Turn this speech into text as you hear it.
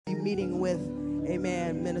be meeting with,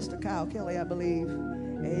 amen, Minister Kyle Kelly, I believe.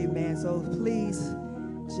 Amen. So please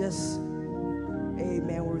just,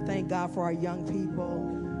 amen, we thank God for our young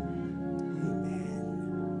people.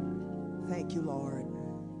 Amen. Thank you, Lord.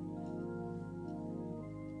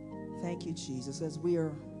 Thank you, Jesus. As we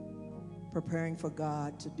are preparing for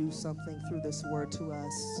God to do something through this word to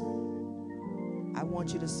us, I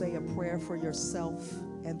want you to say a prayer for yourself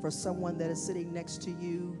and for someone that is sitting next to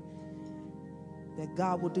you, that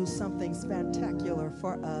God will do something spectacular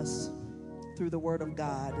for us through the word of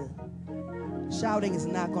God. Shouting is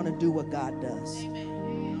not going to do what God does.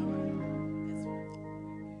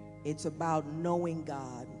 It's about knowing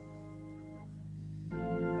God.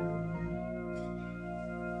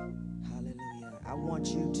 Hallelujah. I want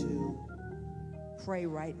you to pray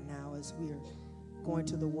right now as we are going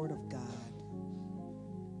to the word of God.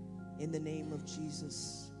 In the name of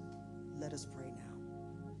Jesus, let us pray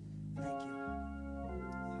now. Thank you.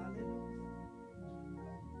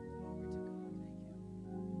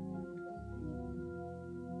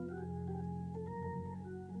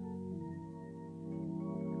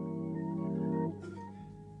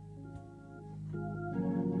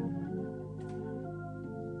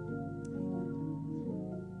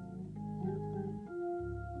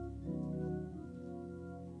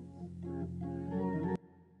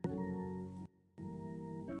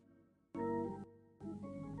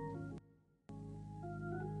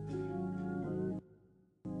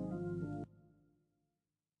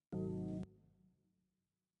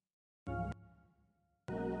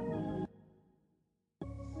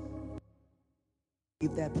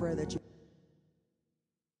 Give that prayer that you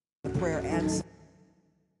prayer answer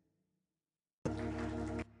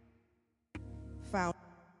found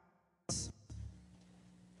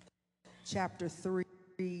chapter 3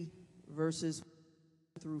 verses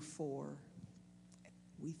 1 through 4.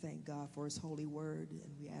 We thank God for his holy word, and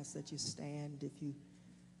we ask that you stand if you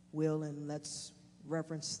will, and let's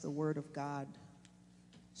reverence the word of God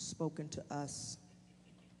spoken to us.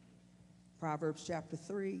 Proverbs chapter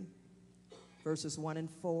 3 verses 1 and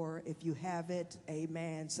 4. If you have it,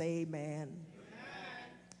 amen. Say amen. Amen.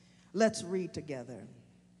 Let's read together.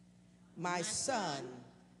 My son,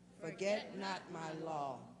 forget not my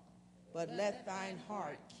law, but let thine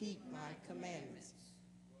heart keep my commandments.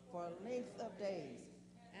 For length of days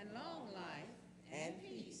and long life and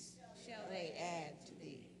peace shall they add to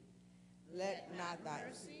thee. Let not thy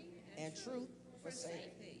mercy and truth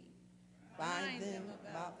forsake thee. Bind them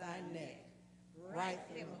about thy neck.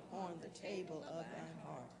 Write them upon the table of thine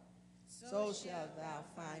heart. So shalt thou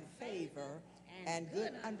find favor and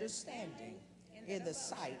good understanding in the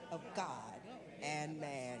sight of God and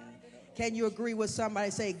man. Can you agree with somebody?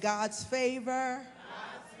 Say, God's favor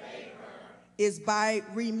is by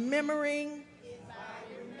remembering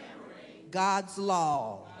God's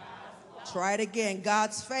law. Try it again.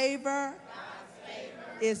 God's favor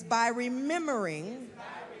is by remembering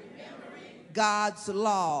God's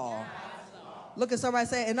law. Look at somebody,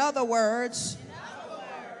 say, in other words,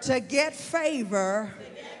 to get favor,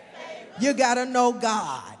 you got to know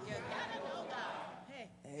God.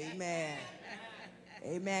 Amen.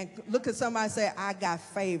 Amen. Look at somebody, say, I got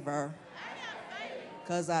favor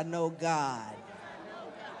because I know God.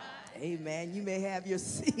 Amen. You may have your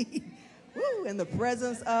seat. Woo, in the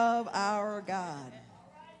presence of our God.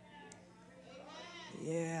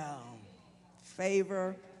 Yeah.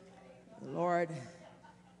 Favor. The Lord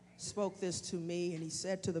spoke this to me, and he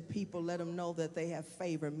said to the people, let them know that they have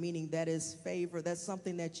favor, meaning that is favor. That's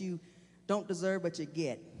something that you don't deserve, but you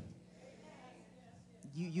get.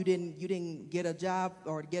 You didn't get a job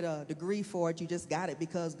or get a degree for it. You just got it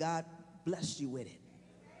because God blessed you with it.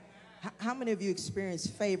 How many of you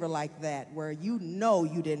experienced favor like that, where you know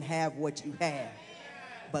you didn't have what you have,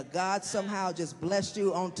 but God somehow just blessed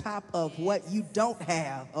you on top of what you don't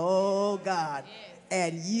have? Oh, God,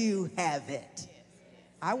 and you have it.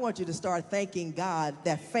 I want you to start thanking God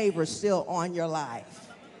that favor is still on your life.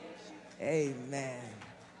 Amen.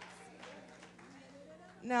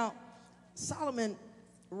 Now, Solomon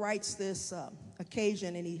writes this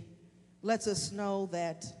occasion, and he lets us know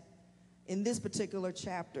that in this particular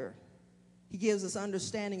chapter, he gives us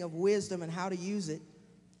understanding of wisdom and how to use it.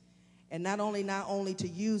 And not only to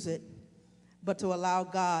use it, but to allow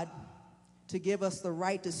God to give us the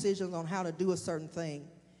right decisions on how to do a certain thing.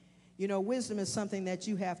 You know, wisdom is something that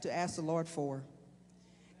you have to ask the Lord for.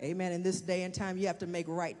 Amen. In this day and time, you have to make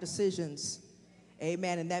right decisions.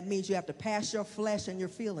 Amen. And that means you have to pass your flesh and your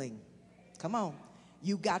feeling. Come on.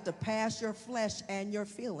 You got to pass your flesh and your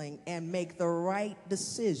feeling and make the right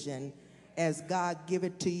decision as God give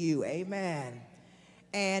it to you. Amen.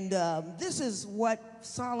 And this is what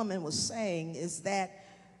Solomon was saying, is that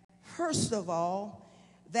first of all,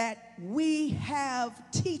 that we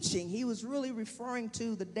have teaching. He was really referring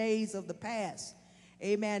to the days of the past.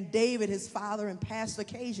 Amen. David, his father, in past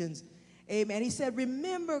occasions. Amen. He said,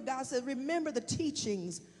 remember, God said, remember the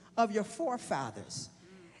teachings of your forefathers.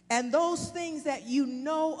 And those things that you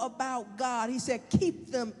know about God, he said, keep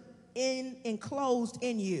them enclosed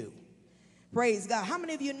in you. Praise God. How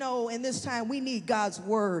many of you know in this time we need God's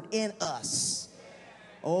word in us?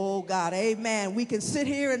 Oh God, amen. We can sit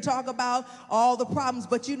here and talk about all the problems,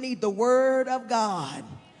 but you need the word of God.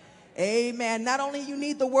 Amen. Not only you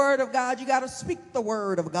need the word of God, you got to speak the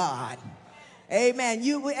word of God. Amen.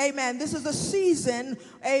 Amen. This is a season,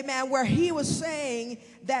 amen, where he was saying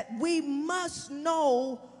that we must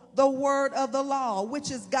know the word of the law,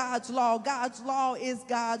 which is God's law. God's law is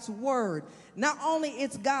God's word. Not only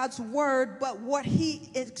it's God's word, but what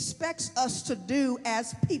he expects us to do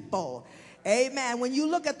as people. Amen. When you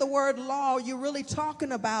look at the word law, you're really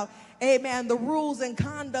talking about, amen, the rules and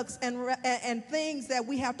conducts and things that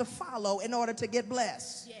we have to follow in order to get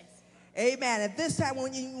blessed. Yes. Amen. At this time,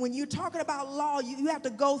 when you're talking about law, you have to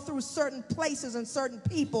go through certain places and certain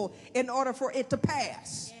people in order for it to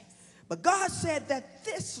pass. Yes. But God said that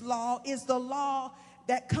this law is the law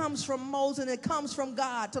that comes from Moses, and it comes from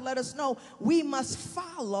God to let us know we must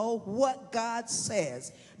follow what God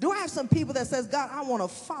says. Do I have some people that says, God, I want to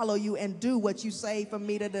follow you and do what you say for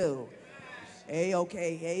me to do? Hey,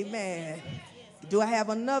 okay, amen. Do I have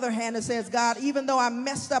another hand that says, God, even though I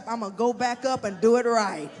messed up, I'm going to go back up and do it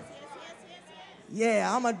right?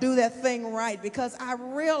 Yeah, I'm going to do that thing right because I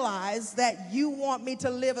realize that you want me to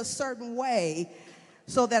live a certain way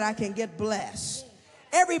so that I can get blessed.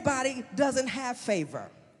 Everybody doesn't have favor.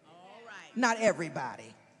 All right. Not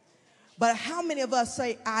everybody. But how many of us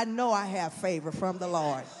say, I know I have favor from the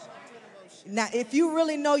Lord? Now, if you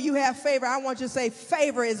really know you have favor, I want you to say,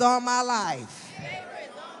 favor is on my life. Favor is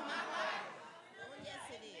on my life. Oh, yes,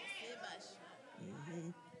 it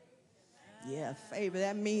is. Yeah, favor.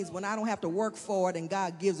 That means when I don't have to work for it and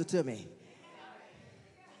God gives it to me.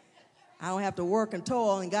 I don't have to work and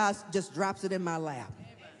toil and God just drops it in my lap.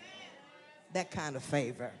 That kind of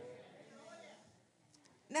favor.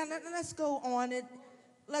 Now, let's go on. It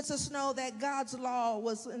lets us know that God's law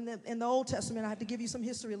was in the Old Testament. I have to give you some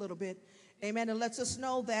history a little bit. Amen. It lets us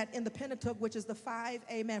know that in the Pentateuch, which is the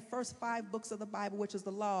first 5 books of the Bible, which is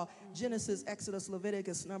the law, Genesis, Exodus,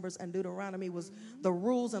 Leviticus, Numbers, and Deuteronomy, was the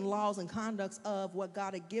rules and laws and conducts of what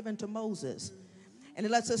God had given to Moses. And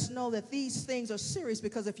it lets us know that these things are serious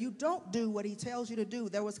because if you don't do what he tells you to do,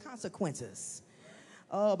 there was consequences.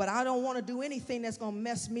 Oh, but I don't want to do anything that's going to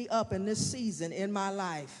mess me up in this season in my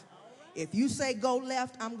life. If you say go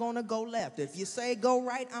left, I'm going to go left. If you say go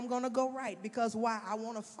right, I'm going to go right. Because why? I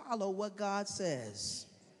want to follow what God says.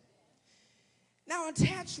 Now,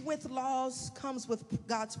 attached with laws comes with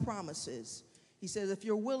God's promises. He says, if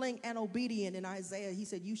you're willing and obedient in Isaiah, he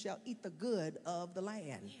said, you shall eat the good of the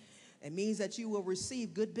land. It means that you will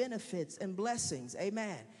receive good benefits and blessings.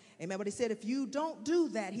 Amen. Amen. But he said, if you don't do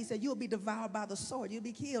that, he said, you'll be devoured by the sword. You'll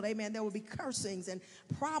be killed. Amen. There will be cursings and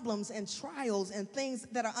problems and trials and things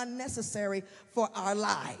that are unnecessary for our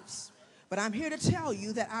lives. But I'm here to tell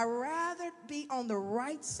you that I'd rather be on the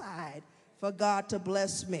right side for God to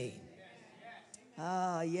bless me.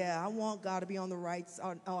 Yeah, I want God to be on the right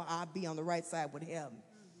side, or I'll be on the right side with him.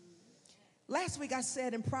 Last week I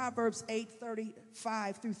said in Proverbs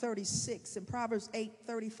 8:35 through 36, in Proverbs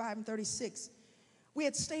 8:35 and 36, we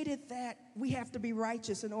had stated that we have to be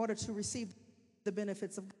righteous in order to receive the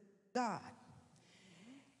benefits of God.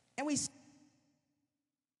 And we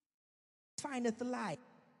findeth the light,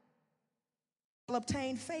 will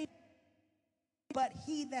obtain favor, but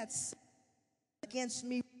he that's against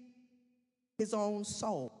me his own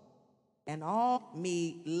soul, and all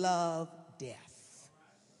me love death.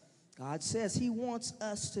 God says he wants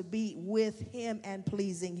us to be with him and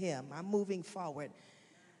pleasing him. I'm moving forward.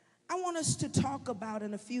 I want us to talk about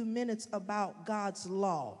in a few minutes about God's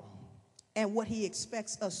law and what he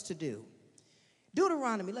expects us to do.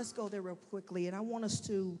 Deuteronomy, let's go there real quickly, and I want us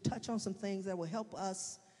to touch on some things that will help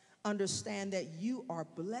us understand that you are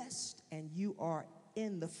blessed and you are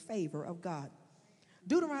in the favor of God.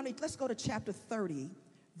 Deuteronomy, let's go to chapter 30,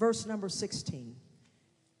 verse number 16.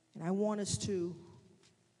 And I want us to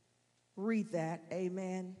read that,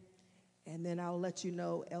 amen, and then I'll let you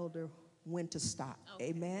know, Elder, when to stop, okay.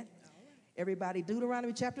 Amen. Everybody,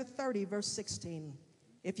 Deuteronomy chapter 30, verse 16.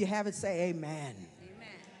 If you have it, say amen. Amen.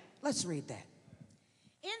 Let's read that.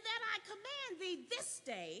 In that I command thee this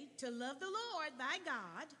day to love the Lord thy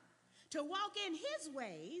God, to walk in his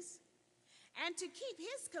ways, and to keep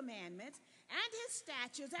his commandments and his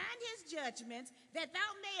statutes and his judgments, that thou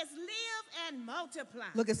mayest live and multiply.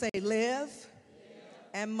 Look and say, live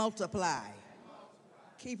and multiply.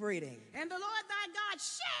 Keep reading. And the Lord thy God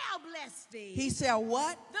shall bless thee. He shall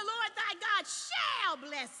what? The Lord thy God shall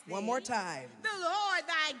bless thee. One more time. The Lord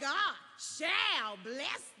thy God shall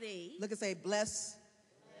bless thee. Look and say, bless.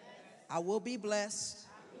 I will be blessed.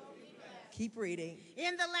 Keep reading.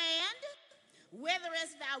 In the land,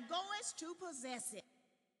 whitherest thou goest to possess it.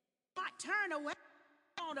 Not turn away,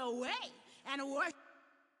 and worship,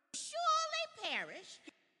 surely perish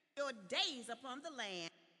your days upon the land.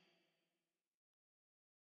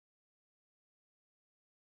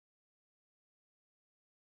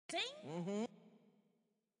 And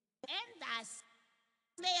thy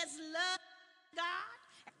mayest love God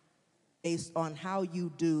Based on how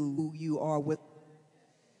you do who you are with.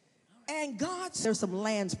 And God, there's some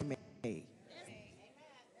lands for me.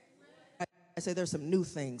 I say there's some new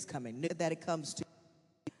things coming, that it comes to.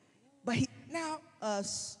 But now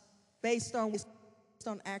us, based on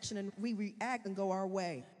action, and we react and go our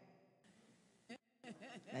way.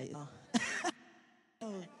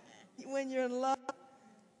 When you're in love,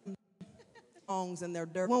 songs and they're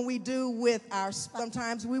dirt. When we do with our,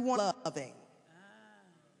 sometimes we want loving.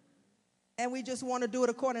 And we just want to do it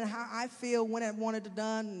according to how I feel when I wanted it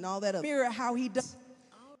done and all that. Mirror how he does.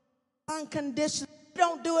 Unconditional.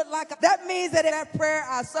 Don't do it like that means that in that prayer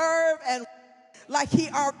I serve and like he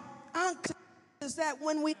are is that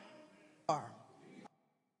when we are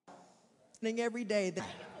every day that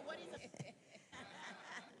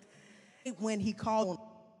when he called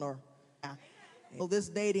or this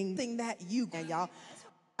dating thing that you and y'all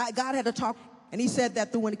God had to talk and he said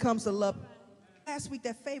that when it comes to love last week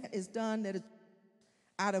that favor is done that it's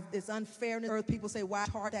out of this unfairness earth people say why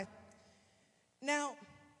it's hard that now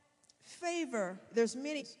favor, there's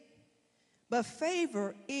many, but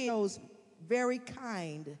favor is very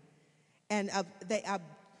kind, and they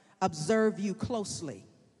observe you closely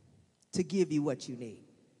to give you what you need.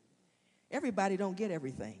 Everybody don't get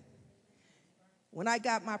everything. When I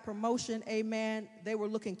got my promotion, amen, they were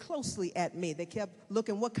looking closely at me. They kept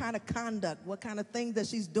looking what kind of conduct, what kind of thing that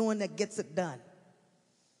she's doing that gets it done.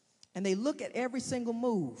 And they look at every single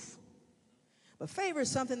move. But favor is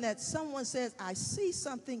something that someone says, I see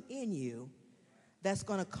something in you that's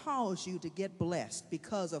going to cause you to get blessed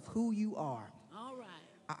because of who you are. All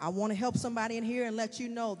right. I want to help somebody in here and let you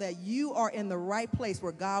know that you are in the right place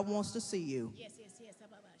where God wants to see you. Yes.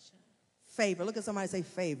 Favor. Look at somebody say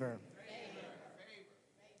favor.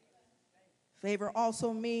 Favor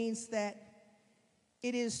also means that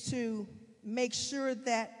it is to make sure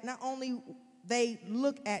that not only they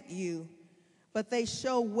look at you, but they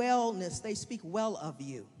show wellness. They speak well of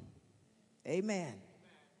you. Amen.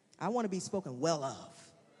 I want to be spoken well of.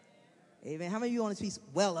 Amen. How many of you want to speak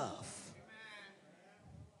well of?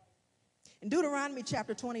 In Deuteronomy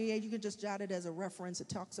chapter 28, you can just jot it as a reference. It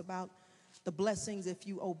talks about the blessings if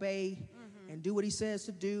you obey and do what he says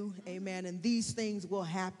to do. Amen. And these things will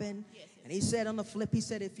happen. Yes. And he said on the flip, he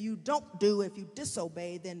said, if you don't do, if you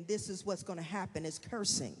disobey, then this is what's going to happen. It's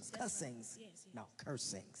cursings. Cussings. Yes. No,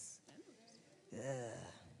 cursings.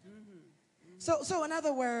 So in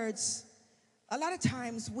other words, a lot of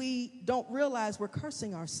times we don't realize we're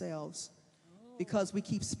cursing ourselves because we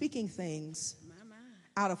keep speaking things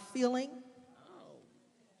out of feeling,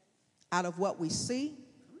 out of what we see.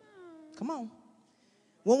 Come on.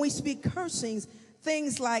 When we speak cursings,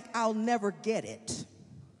 things like I'll never get it.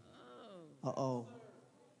 Uh-oh.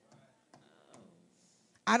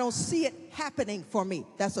 I don't see it happening for me.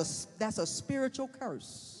 That's a spiritual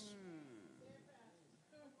curse.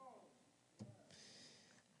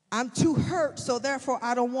 I'm too hurt, so therefore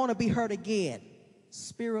I don't want to be hurt again.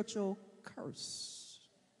 Spiritual curse.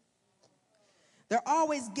 They're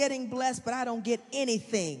always getting blessed, but I don't get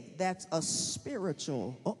anything. That's a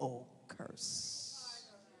spiritual, curse.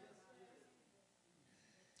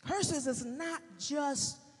 Curses is not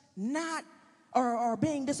just or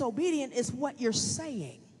being disobedient, is what you're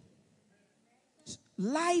saying.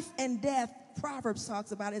 Life and death, Proverbs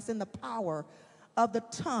talks about, it's in the power of the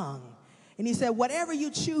tongue. And he said, whatever you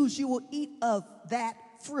choose, you will eat of that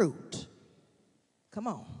fruit. Come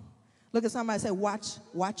on. Look at somebody and say, watch your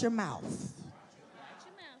mouth. Watch your mouth.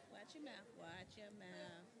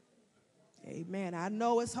 Amen. I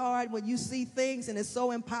know it's hard when you see things and it's so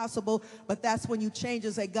impossible, but that's when you change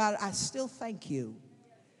and say, God, I still thank you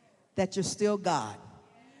that you're still God.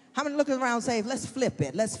 How many look around and say, let's flip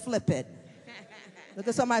it. Let's flip it. Look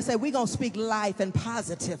at somebody and say, we're going to speak life and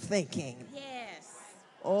positive thinking. Yes.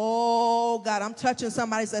 Oh, God, I'm touching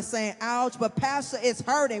somebody that's saying, ouch, but pastor, it's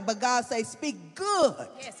hurting. But God say, speak good.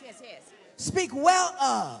 Yes. Speak well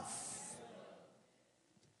of.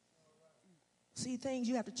 see things,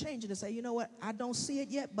 you have to change it and say, you know what, I don't see it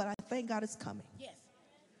yet, but I thank God it's coming. Yes.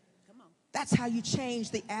 Come on. That's how you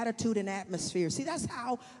change the attitude and atmosphere. See, that's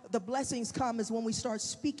how the blessings come, is when we start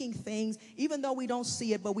speaking things, even though we don't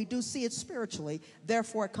see it, but we do see it spiritually.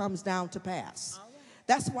 Therefore, it comes down to pass. All right.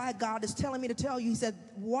 That's why God is telling me to tell you, he said,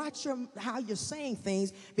 watch how you're saying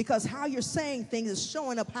things, because how you're saying things is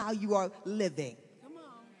showing up how you are living. Come on.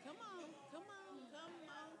 Come on. Come on. Come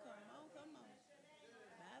on. Come on. Come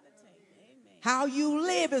on. Meditate. Amen. How you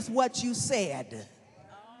live is what you said.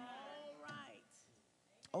 All right.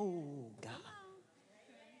 Oh, God. Come on.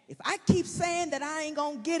 If I keep saying that I ain't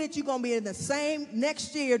going to get it, you're going to be in the same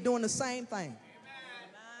next year doing the same thing.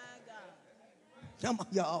 My God. Come on,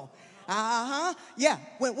 y'all. Yeah.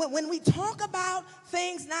 When we talk about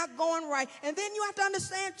things not going right, and then you have to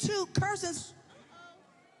understand too, curses.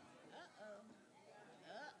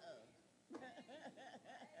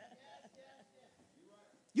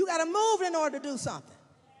 You got to move in order to do something.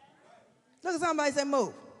 Look at somebody and say,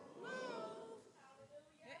 move.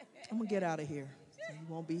 I'm going to get out of here so you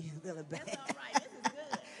won't be feeling bad. That's all right. This is good. This is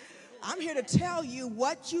good. I'm here to tell you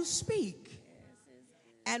what you speak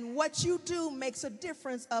and what you do makes a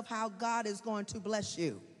difference of how God is going to bless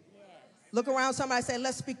you. Yes. Look around somebody and say,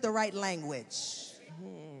 let's speak the right language.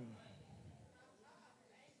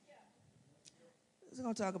 We're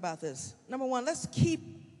going to talk about this. Number one, let's keep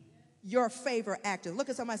your favor active. Look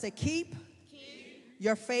at somebody and say, keep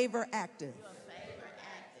your favor active. Your favor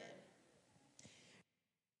active.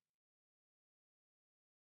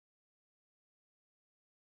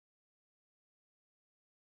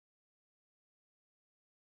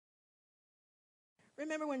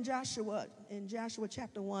 Remember when Joshua, in Joshua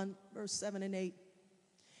chapter 1, verse 7 and 8,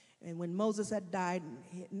 and when Moses had died,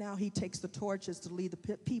 now he takes the torches to lead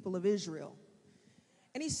the people of Israel.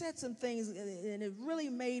 And he said some things, and it really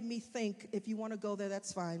made me think. If you want to go there,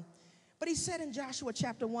 that's fine. But he said in Joshua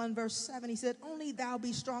chapter 1, verse 7, he said, only thou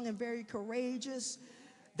be strong and very courageous,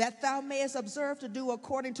 that thou mayest observe to do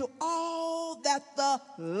according to all that the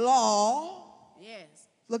law, Yes.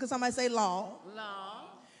 look at somebody say law, Law.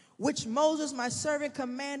 which Moses my servant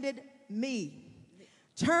commanded me.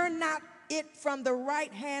 Turn not it from the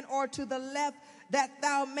right hand or to the left, that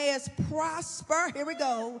thou mayest prosper, here we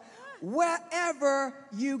go, wherever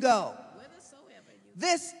you go. Whithersoever you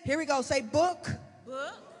This, here we go, say book.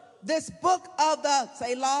 book, This book of the,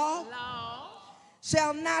 say law, law,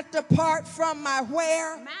 shall not depart from my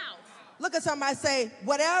where. mouth, Look at somebody say,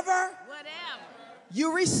 whatever whatever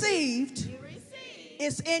you received you receive,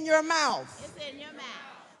 is in your mouth. it's in your mouth.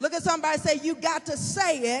 Look at somebody say, you got to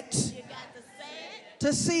say it You got to say it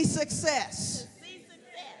to see to success. see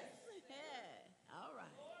success. Yeah. All right.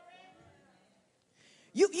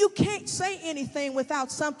 You can't say anything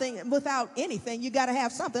without something, without anything. You got to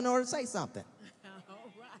have something in order to say something.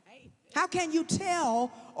 All right. How can you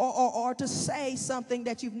tell or to say something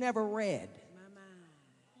that you've never read? My mind.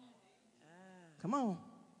 Come on.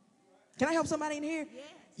 Can I help somebody in here? Yes.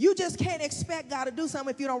 You just can't expect God to do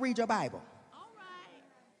something if you don't read your Bible. All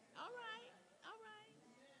right. All right. All right.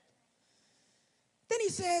 Then he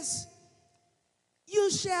says, you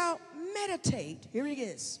shall meditate. Here it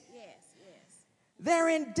is. Yes. Yes.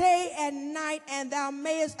 Therein day and night, and thou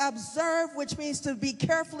mayest observe, which means to be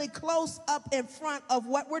carefully close up in front of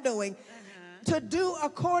what we're doing, to do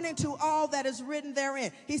according to all that is written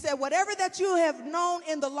therein. He said, whatever that you have known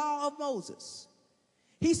in the law of Moses,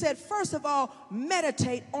 he said, first of all,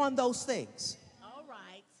 meditate on those things. All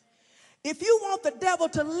right. If you want the devil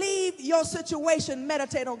to leave your situation,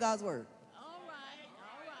 meditate on God's word. All right.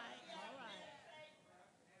 All right. All right.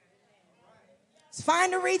 It's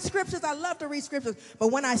fine to read scriptures. I love to read scriptures.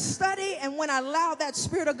 But when I study and when I allow that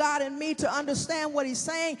Spirit of God in me to understand what he's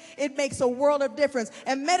saying, it makes a world of difference.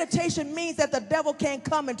 And meditation means that the devil can't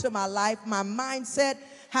come into my life, my mindset,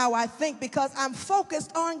 how I think, because I'm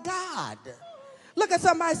focused on God. Look at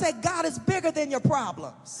somebody and say, God is bigger than your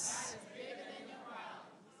problems.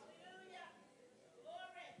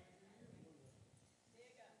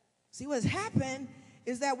 See, what's happened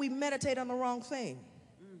is that we meditate on the wrong thing.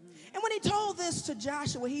 And when he told this to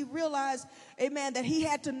Joshua, he realized, amen, that he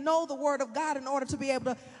had to know the word of God in order to be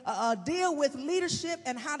able to deal with leadership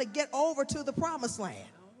and how to get over to the promised land.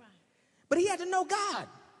 All right. But he had to know God.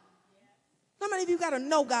 How many of you got to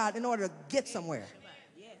know God in order to get somewhere?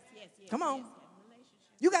 Yes. Yes. Yes. Come on. Yes. Have a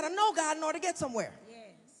relationship. You got to know God in order to get somewhere. Yes.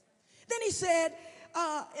 Then he said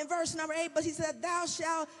in verse number 8, but he said, thou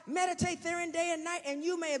shalt meditate therein day and night, and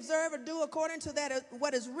you may observe or do according to that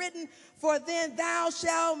what is written, for then thou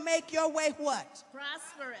shalt make your way what?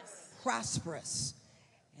 Prosperous. Prosperous.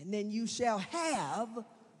 And then you shall have,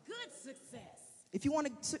 Good success. if you want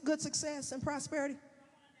good success and prosperity,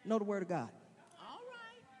 know the word of God.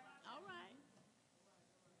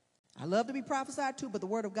 I love to be prophesied to, but the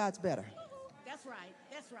word of God's better. That's right.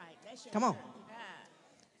 That's right. That's your Come on. word.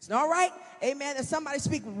 It's all right, amen, that somebody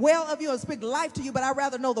speak well of you and speak life to you, but I'd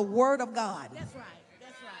rather know the word of God. That's right.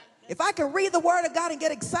 That's right. If I can read the word of God and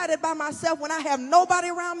get excited by myself when I have nobody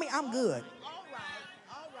around me, I'm good. All right.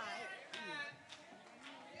 All right.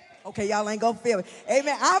 Okay, y'all ain't gonna feel it.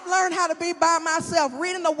 Amen. I've learned how to be by myself,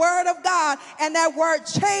 reading the word of God, and that word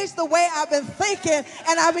changed the way I've been thinking,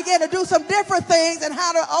 and I began to do some different things and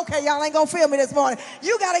how to, okay, y'all ain't gonna feel me this morning.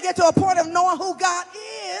 You got to get to a point of knowing who God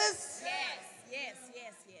is. Yes.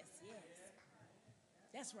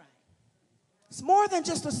 That's right. It's more than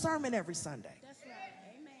just a sermon every Sunday, That's right.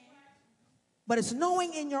 Amen. but it's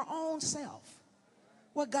knowing in your own self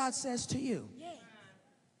what God says to you. Yeah.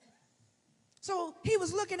 So he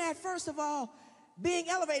was looking at, first of all, being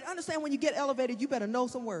elevated. Understand, when you get elevated, you better know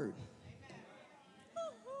some word.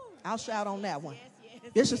 I'll shout on that one.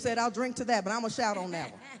 Yes. Bishop said I'll drink to that, but I'm going to shout on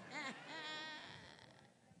that one.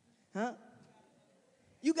 Huh?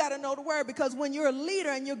 You got to know the word, because when you're a leader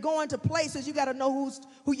and you're going to places, you got to know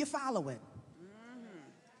who you're following.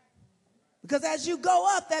 Because as you go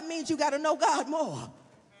up, that means you got to know God more.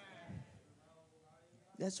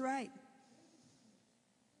 That's right.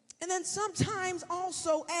 And then sometimes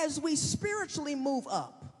also, as we spiritually move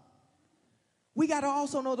up, we got to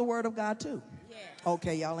also know the word of God too. Yes.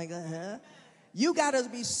 Okay, y'all ain't gonna, You got to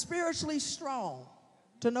be spiritually strong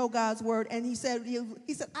to know God's word. And he said,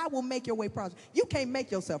 I will make your way prosperous. You can't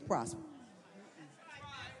make yourself prosper.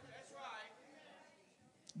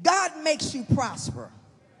 God makes you prosper.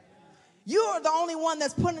 You're the only one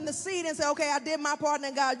that's putting the seed and say, okay, I did my part, and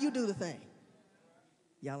then God, you do the thing.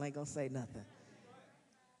 Y'all ain't gonna say nothing.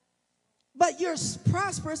 But you're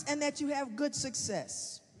prosperous and that you have good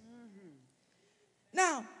success.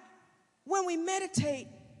 Now, when we meditate,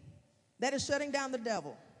 that is shutting down the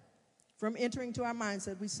devil from entering to our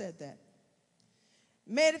mindset. We said that.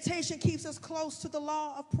 Meditation keeps us close to the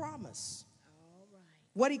law of promise. All right.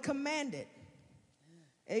 What he commanded.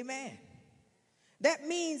 Amen. That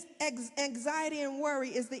means anxiety and worry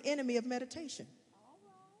is the enemy of meditation.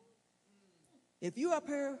 If you're up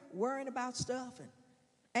here worrying about stuff and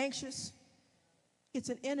anxious, it's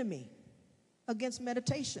an enemy against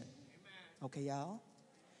meditation. Okay, y'all?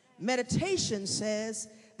 Meditation says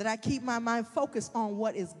that I keep my mind focused on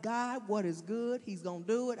what is God, what is good. He's going to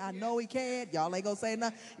do it. I know he can. Y'all ain't going to say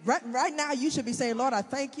nothing. Right now, you should be saying, Lord, I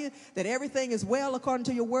thank you that everything is well according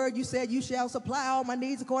to your word. You said you shall supply all my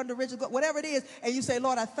needs according to riches, whatever it is. And you say,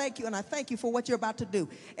 Lord, I thank you, and I thank you for what you're about to do.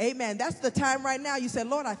 Amen. That's the time right now. You say,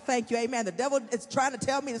 Lord, I thank you. Amen. The devil is trying to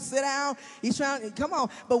tell me to sit down. He's trying to, come on.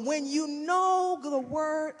 But when you know the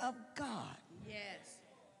word of God, Yes.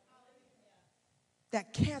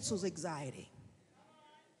 that cancels anxiety.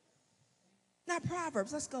 Now,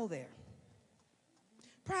 Proverbs, let's go there.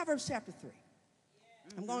 Proverbs chapter 3.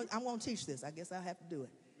 I'm going to teach this. I guess I'll have to do it.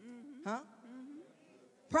 Huh?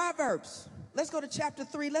 Proverbs. Let's go to chapter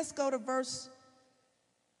 3. Let's go to verse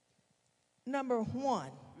number 1.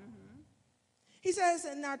 He says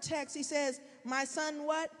in our text, he says, my son,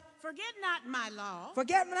 what? Forget not my law,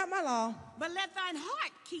 Forget not my law. but let thine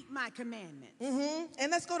heart keep my commandments.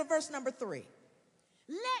 And let's go to verse number 3.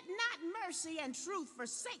 Let not mercy and truth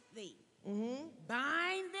forsake thee. Bind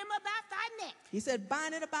them about thy neck. He said,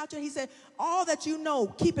 bind it about you. He said, all that you know,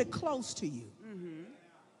 keep it close to you.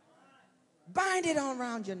 Bind it on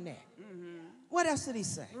around your neck. What else did he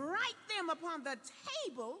say? Write them upon the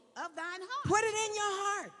table of thine heart. Put it in your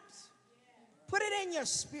heart. Put it in your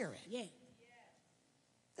spirit. Yeah.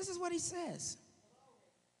 This is what he says.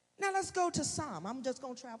 Now let's go to Psalm. I'm just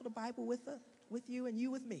going to travel the Bible with you and you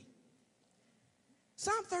with me.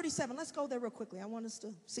 Psalm 37. Let's go there real quickly. I want us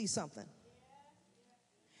to see something.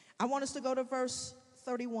 I want us to go to verse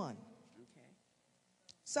 31. Okay.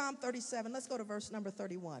 Psalm 37. Let's go to verse number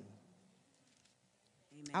 31.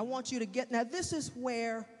 Amen. I want you to get, now this is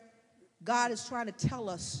where God is trying to tell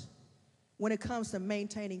us when it comes to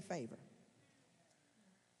maintaining favor.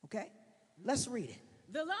 Okay? Let's read it.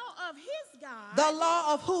 The law of his God. The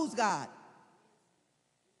law of whose God?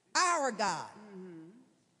 Our God.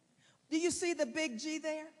 Do you see the big G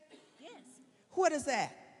there? Yes. What is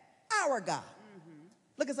that? Our God.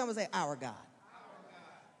 Look at someone say, our God.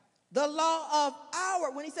 The law of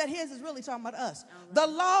our, when he said his, is really talking about us. Right. The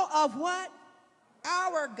law of what?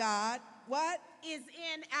 Our God. What? Is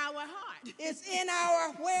in our heart. It's in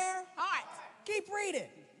our where? Heart. Keep reading.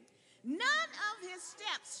 None of his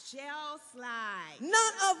steps shall slide. None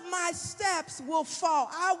of my steps will fall.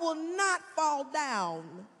 I will not fall down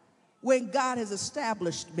when God has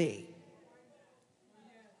established me.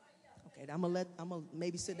 Okay, I'm gonna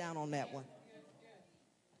maybe sit down on that one.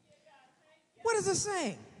 What is it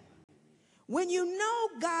saying? When you know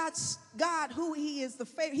God, who he is,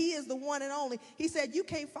 he is the one and only, he said you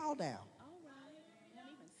can't fall down.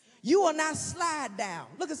 You will not slide down.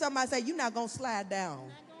 Look at somebody say, you're not going to slide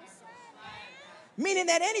down. Meaning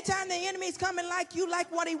that anytime the enemy's coming like you,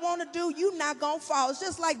 like what he want to do, you're not going to fall. It's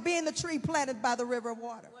just like being the tree planted by the river of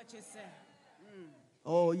water. What you say?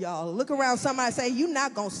 Oh, y'all, look around somebody say, you're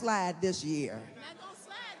not going to slide this year. Not going to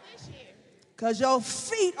slide this year. Because your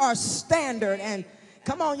feet are standard. And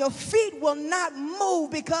come on, your feet will not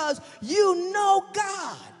move because you know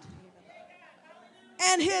God.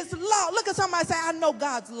 And his law. Look at somebody say, I know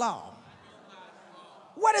God's law.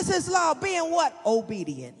 What is his law? Being what?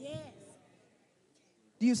 Obedient. Yes.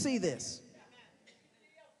 Do you see this?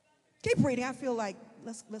 Keep reading. I feel like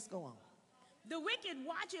let's go on. The wicked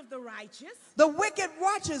watcheth the righteous. The wicked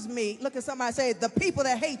watches me. Look at somebody say, the people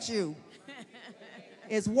that hate you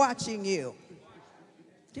is watching you.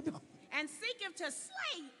 Keep it going. And seeketh to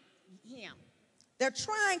slay him. They're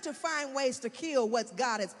trying to find ways to kill what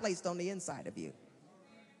God has placed on the inside of you.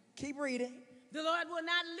 Keep reading. The Lord will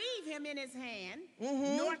not leave him in his hand,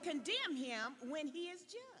 nor condemn him when he is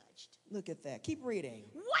judged. Look at that. Keep reading.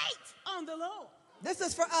 Wait on the Lord. This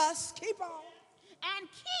is for us. Keep on. And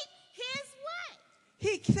keep his way.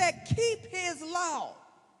 He said, keep his law.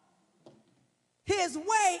 His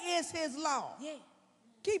way is his law. Yeah.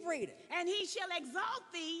 Keep reading. And he shall exalt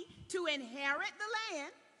thee to inherit the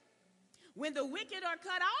land. When the wicked are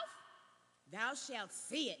cut off, thou shalt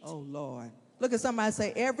see it. Oh, Lord. Look at somebody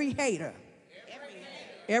say, every hater,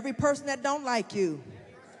 every person that don't like you,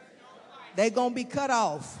 they're going to be cut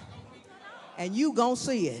off. And you going to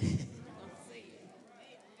see it.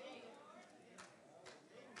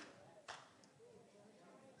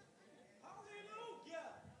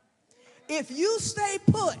 If you stay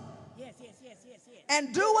put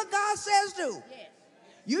and do what God says do,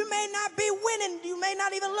 you may not be winning. You may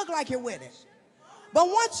not even look like you're winning. But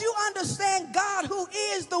once you understand God, who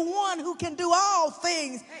is the one who can do all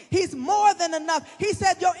things, he's more than enough. He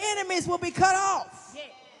said your enemies will be cut off.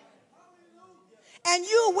 And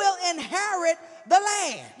you will inherit the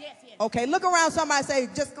land. Okay, look around somebody say,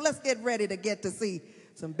 just let's get ready to get to see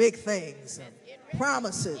some big things, some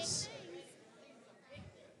promises.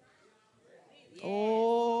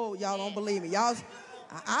 Oh, y'all don't believe me. Y'all,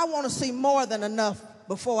 I want to see more than enough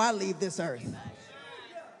before I leave this earth.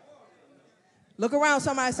 Look around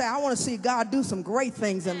somebody and say, I want to see God do some great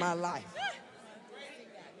things in my life.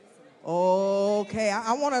 Okay,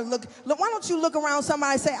 I want to look. Why don't you look around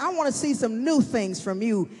somebody and say, I want to see some new things from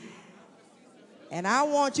you. And I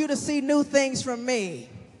want you to see new things from me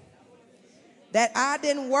that I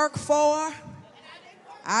didn't work for.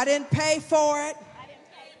 I didn't pay for it.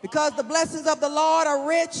 Because the blessings of the Lord are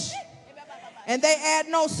rich and they add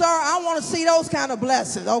no sorrow. I want to see those kind of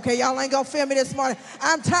blessings. Okay, y'all ain't gonna feel me this morning.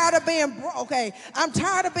 I'm tired of being broke. Okay, I'm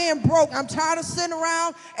tired of being broke. I'm tired of sitting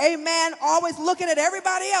around, amen, always looking at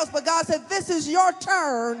everybody else. But God said, this is your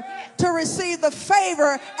turn to receive the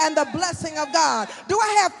favor and the blessing of God. Do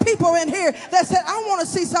I have people in here that said, I want to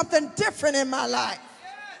see something different in my life?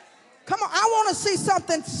 Come on, I want to see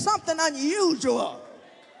something unusual.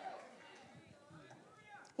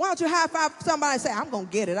 Why don't you high five somebody and say, I'm going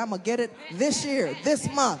to get it. I'm going to get it this year,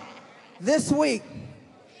 this month, this week,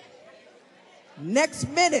 next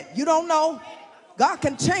minute. You don't know. God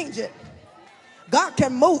can change it. God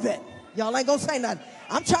can move it. Y'all ain't going to say nothing.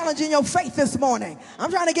 I'm challenging your faith this morning. I'm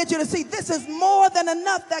trying to get you to see this is more than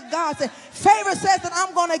enough that God said. Favor says that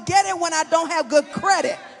I'm going to get it when I don't have good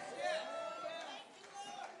credit.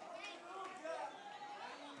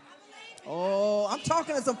 Oh, I'm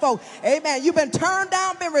talking to some folks. Amen. You've been turned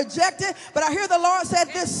down, been rejected. But I hear the Lord said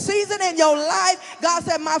this season in your life, God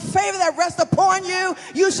said, my favor that rests upon you,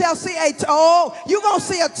 you shall see you're going to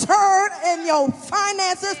see a turn in your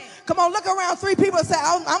finances. Come on, look around 3 people and say,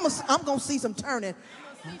 I'm going to see some turning.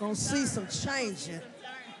 I'm going to see some changing.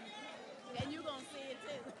 And you're going to see it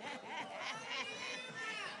too.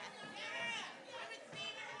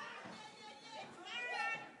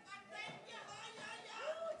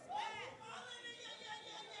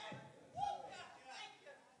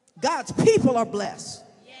 God's people are blessed.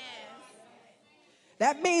 Yes.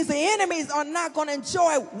 That means the enemies are not going to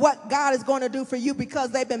enjoy what God is going to do for you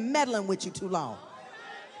because they've been meddling with you too long.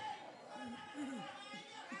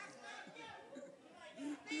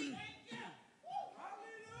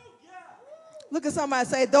 Look at somebody and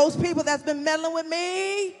say, those people that's been meddling with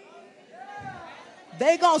me,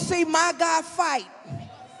 they going to see my God fight.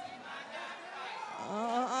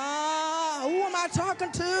 Who am I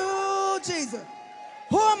talking to, Jesus?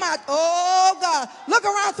 Who am I? Oh, God. Look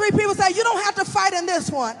around 3 people and say, you don't have to fight in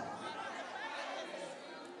this one.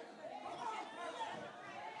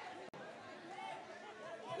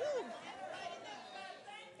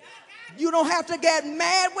 You don't have to get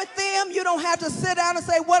mad with them. You don't have to sit down and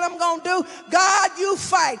say, what I'm going to do. God, you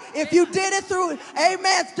fight. If you did it through,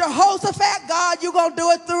 amen, Jehoshaphat, God, you're going to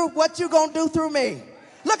do it through what you're going to do through me.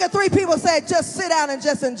 Look at 3 people say, just sit down and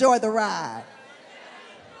just enjoy the ride.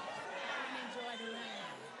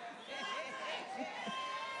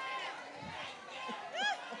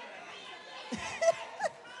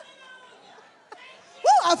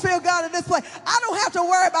 I feel God in this place. I don't have to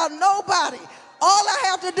worry about nobody. All I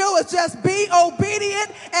have to do is just be obedient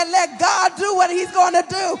and let God do what he's going to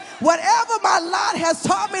do. Whatever my lot has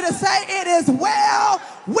taught me to say, it is well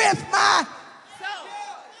with my soul.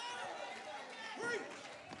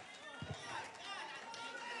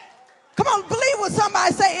 Come on, believe what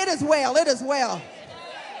somebody say, it is well, it is well.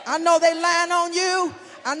 I know they lying on you.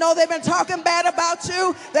 I know they've been talking bad about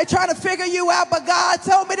you. They're trying to figure you out, but God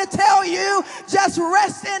told me to tell you, just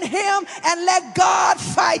rest in him and let God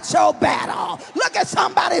fight your battle. Look at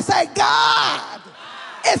somebody and say, God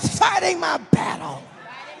is fighting my battle.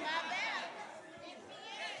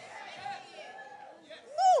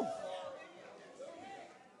 Woo.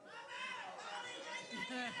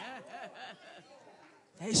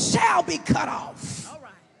 They shall be cut off. All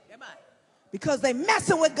right. Because they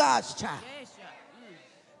messing with God's child.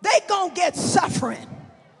 They gonna get suffering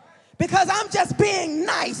because I'm just being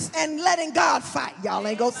nice and letting God fight. Y'all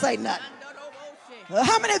ain't gonna say nothing.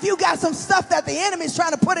 How many of you got some stuff that the enemy's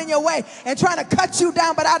trying to put in your way and trying to cut you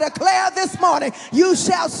down? But I declare this morning, you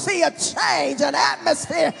shall see a change, an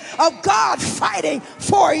atmosphere of God fighting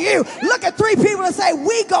for you. Look at 3 people and say,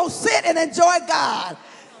 we go sit and enjoy God.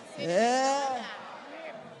 Yeah.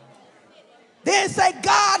 Then say,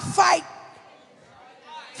 God fight.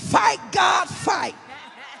 Fight, God fight.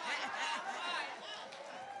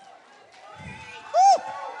 Woo.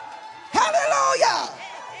 Hallelujah.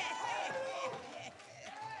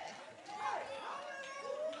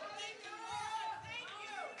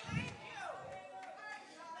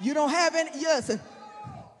 You don't have any, listen,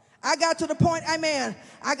 I got to the point, amen,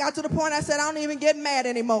 I got to the point I said I don't even get mad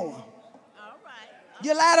anymore. All right.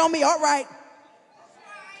 You lied on me, all right.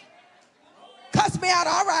 Cuss me out,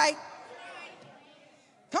 all right.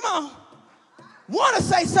 Come on. Want to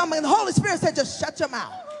say something, and the Holy Spirit said, just shut your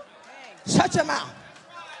mouth. Shut your mouth.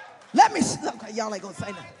 Let me, okay, y'all ain't going to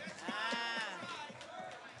say nothing.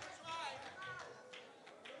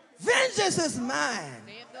 Vengeance is mine,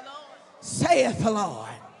 saith the Lord.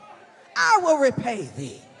 I will repay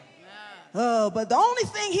thee. But the only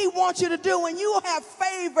thing he wants you to do when you have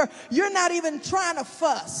favor, you're not even trying to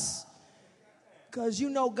fuss because you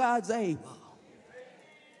know God's able.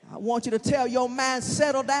 I want you to tell your mind,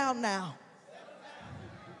 settle down now.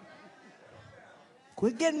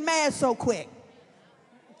 Quit getting mad so quick.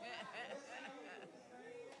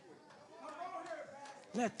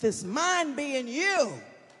 Let this mind be in you,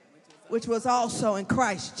 which was also in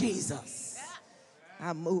Christ Jesus.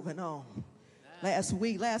 I'm moving on. Last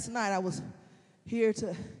night I was here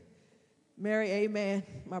to marry, amen,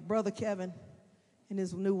 my brother Kevin and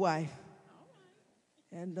his new wife.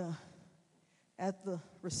 And at the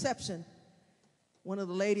reception, one of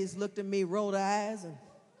the ladies looked at me, rolled her eyes, and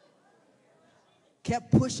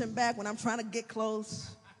kept pushing back when I'm trying to get close.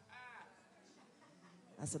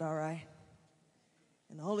 I said, all right.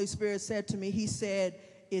 And the Holy Spirit said to me, he said,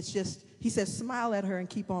 smile at her and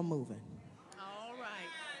keep on moving. All right.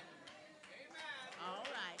 All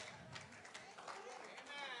right.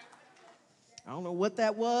 I don't know what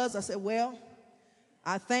that was. I said, well,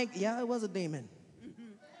 it was a demon.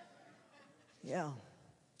 Yeah.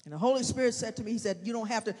 And the Holy Spirit said to me, he said, you don't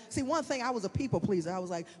have to. See, one thing, I was a people pleaser. I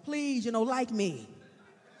was like, please, like me.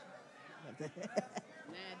 Nah,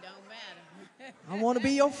 don't matter. I want to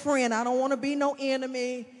be your friend. I don't want to be no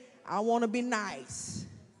enemy. I want to be nice.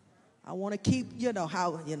 I want to keep, I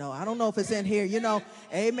don't know if it's in here,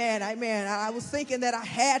 amen, amen. I was thinking that I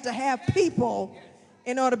had to have people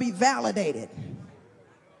in order to be validated.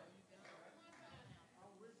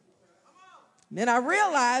 Then I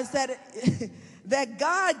realized that that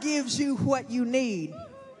God gives you what you need.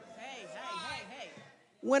 Hey.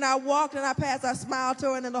 When I walked and I passed, I smiled to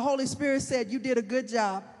her, and then the Holy Spirit said, you did a good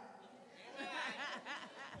job.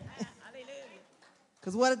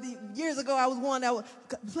 Because years ago, I was one that was,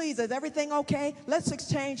 please, is everything okay? Let's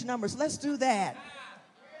exchange numbers. Let's do that.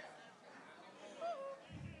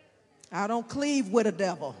 I don't cleave with a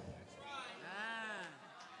devil.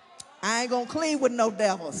 I ain't going to cleave with no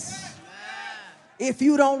devils. If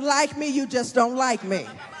you don't like me, you just don't like me.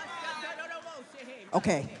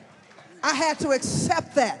 Okay. I had to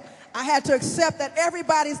accept that. I had to accept that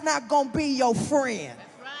everybody's not going to be your friend.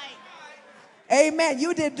 Amen.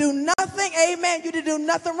 You did do nothing. Amen. You did do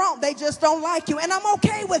nothing wrong. They just don't like you. And I'm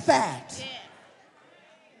okay with that. Yeah.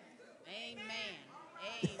 Amen.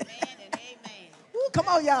 Amen and amen. Ooh, come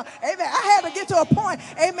on, y'all. Amen. I had to get to a point,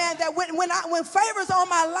 amen, that when favor's on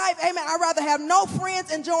my life, amen, I'd rather have no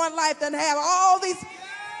friends enjoying life than have all these.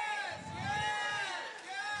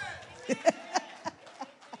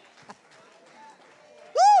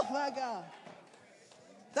 Woo, my God.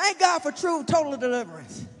 Thank God for true total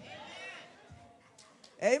deliverance.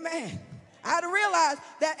 Amen. I had to realize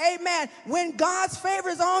that, amen, when God's favor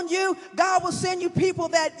is on you, God will send you people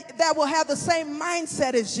that will have the same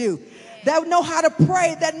mindset as you, that know how to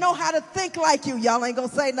pray, that know how to think like you. Y'all ain't going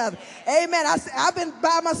to say nothing. Amen. I've been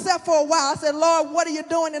by myself for a while. I said, Lord, what are you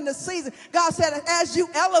doing in this season? God said, as you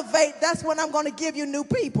elevate, that's when I'm going to give you new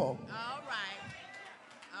people. All right.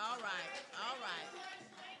 All right. All right.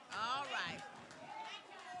 All right.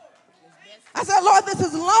 I said, Lord, this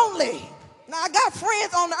is lonely. Now, I got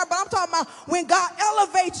friends on the earth, but I'm talking about when God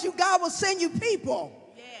elevates you, God will send you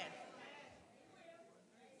people. Yeah.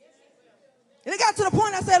 And it got to the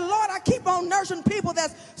point I said, Lord, I keep on nurturing people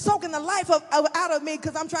that's soaking the life out of me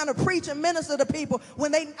because I'm trying to preach and minister to people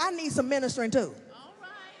when I need some ministering too. All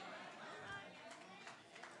right.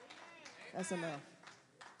 That's enough.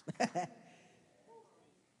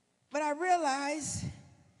 But I realize,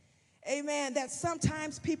 amen, that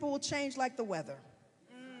sometimes people will change like the weather.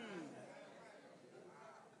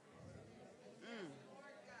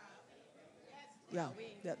 Yeah,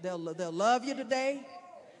 they'll love you today.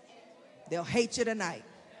 They'll hate you tonight.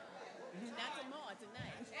 Not tomorrow,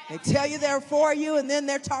 tonight. They tell you they're for you, and then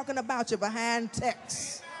they're talking about you behind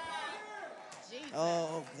text. Jesus.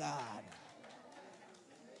 Oh, God.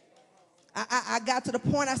 I got to the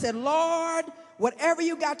point I said, Lord, whatever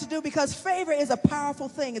you got to do, because favor is a powerful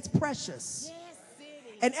thing. It's precious. Yes,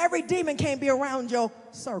 city. And every demon can't be around your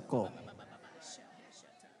circle.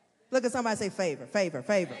 Look at somebody say favor, favor,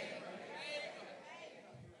 favor.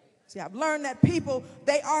 See, I've learned that people,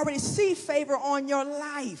 they already see favor on your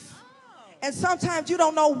life. And sometimes you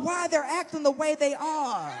don't know why they're acting the way they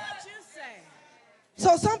are. What you say?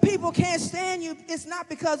 So some people can't stand you. It's not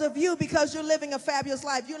because of you, because you're living a fabulous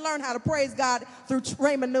life. You learn how to praise God through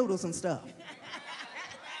ramen noodles and stuff.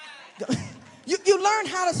 You learn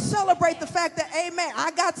how to celebrate the fact that, amen,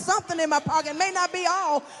 I got something in my pocket. It may not be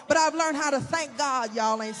all, but I've learned how to thank God.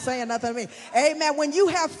 Y'all ain't saying nothing to me. Amen. When you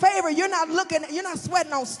have favor, you're not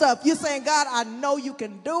sweating on stuff. You're saying, God, I know you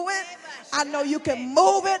can do it. I know you can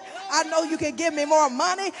move it. I know you can give me more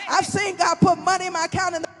money. I've seen God put money in my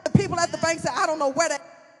account, and the people at the bank say, I don't know where that.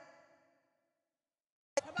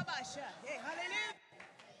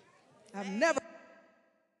 I've never.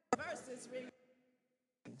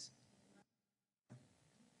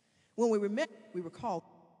 When we remember, we recall.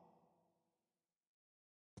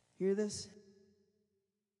 Hear this?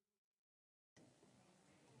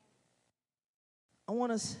 I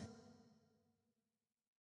want us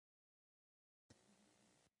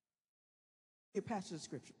your passage of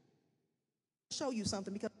scripture. Show you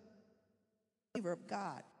something because of the favor of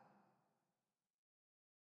God.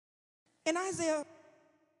 In Isaiah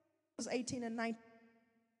 18 and 19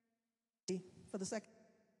 for the second.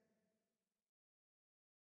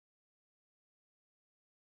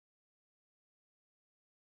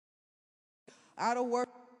 Out of work.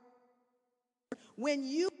 When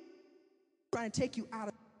you trying to take you out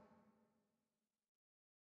of,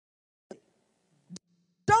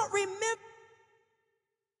 don't remember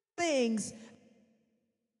things.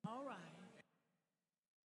 All right.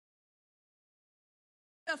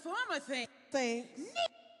 The former things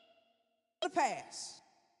The past.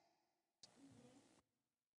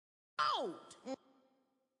 out.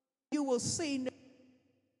 You will see.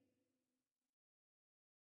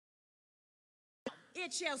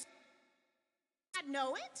 It shall not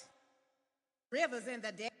know it. Rivers in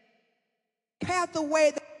the desert.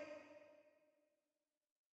 Pathway.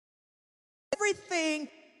 Everything.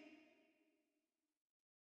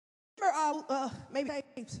 Maybe.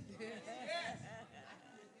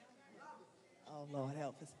 Oh, Lord,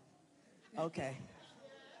 help us. Okay.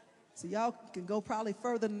 So y'all can go probably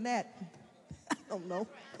further than that. I don't know.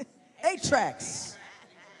 8 tracks.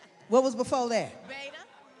 What was before that? Beta.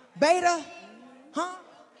 Beta? Huh?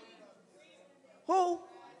 Who?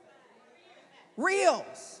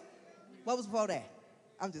 Reels. What was before that?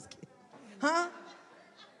 I'm just kidding. Huh?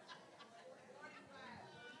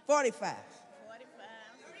 45.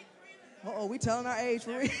 45. Uh-oh, we telling our age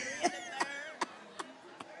for real.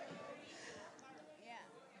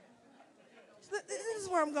 This is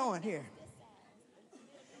where I'm going here.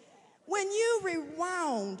 When you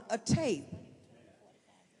rewound a tape,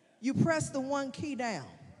 you press the one key down.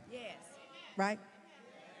 Yes. right?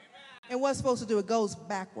 And what's supposed to do? It goes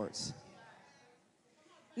backwards.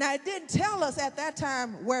 Now, it didn't tell us at that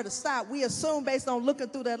time where to stop. We assumed based on looking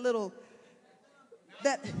through that little,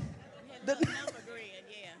 the number grid,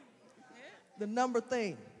 yeah. the number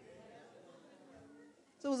thing.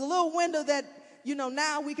 So it was a little window that, you know,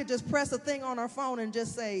 now we could just press a thing on our phone and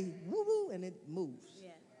just say, woo-woo, and it moves. Yeah.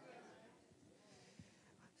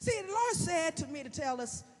 See, the Lord said to me to tell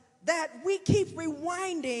us that we keep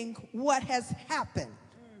rewinding what has happened.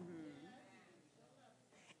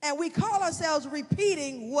 And we call ourselves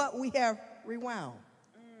repeating what we have rewound.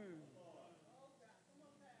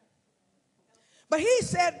 But he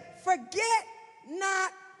said, forget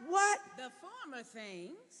not what? The former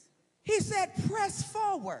things. He said, press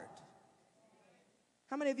forward.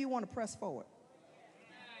 How many of you want to press forward?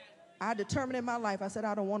 I determined in my life, I said,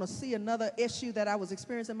 I don't want to see another issue that I was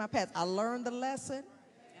experiencing in my past. I learned the lesson.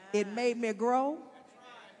 It made me grow,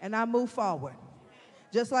 and I moved forward.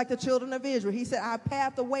 Just like the children of Israel. He said, I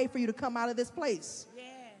paved the way for you to come out of this place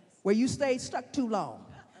where you stayed stuck too long.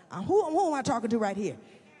 Who am I talking to right here?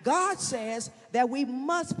 God says that we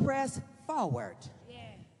must press forward. Yes.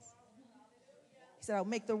 He said, I'll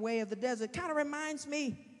make the way of the desert. Kind of reminds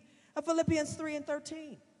me of Philippians 3 and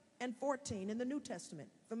 13 and 14 in the New Testament,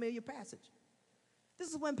 familiar passage. This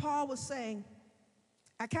is when Paul was saying,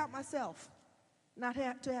 I count myself not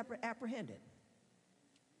to have apprehended.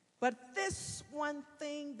 But this one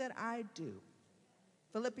thing that I do,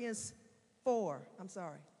 Philippians 4, I'm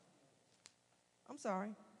sorry. That's all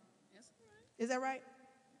right. Is that right?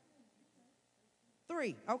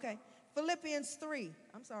 3, okay. Philippians 3,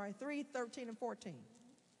 13 and 14.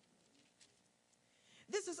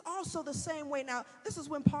 This is also the same way. Now, this is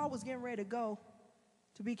when Paul was getting ready to go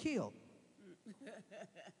to be killed.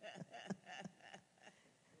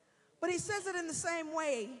 But he says it in the same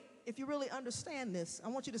way. If you really understand this, I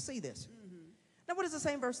want you to see this. Now, what does it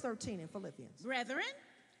say in verse 13 in Philippians? Brethren,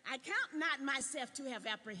 I count not myself to have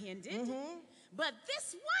apprehended, but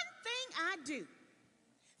this one thing I do,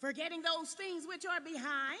 forgetting those things which are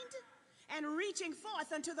behind and reaching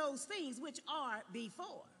forth unto those things which are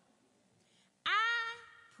before.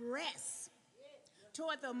 I press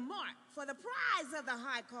toward the mark for the prize of the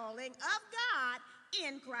high calling of God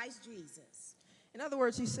in Christ Jesus. In other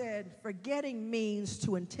words, he said, forgetting means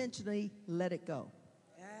to intentionally let it go.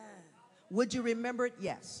 Would you remember it?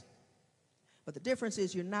 Yes. But the difference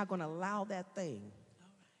is you're not going to allow that thing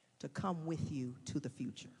to come with you to the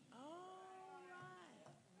future.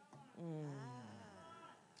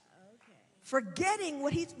 Forgetting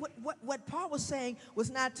what Paul was saying was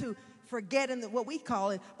not to forget in what we call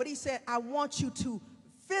it, but he said, I want you to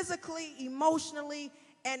physically, emotionally,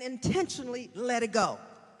 and intentionally let it go.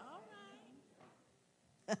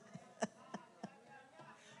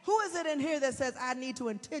 Who is it in here that says, I need to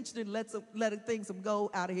intentionally let things go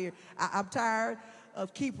out of here? I'm tired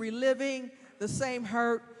of keep reliving the same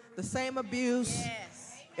hurt, the same abuse.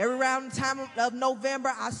 Yes. Every around the time of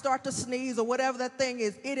November, I start to sneeze or whatever that thing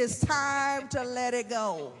is. It is time to let it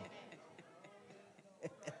go.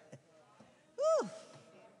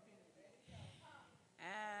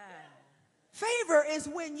 Favor is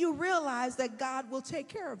when you realize that God will take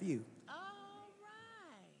care of you.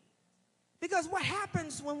 Because what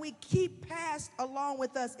happens when we keep past along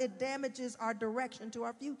with us, it damages our direction to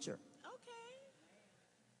our future. Okay.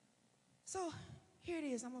 So here it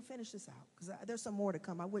is. I'm going to finish this out because there's some more to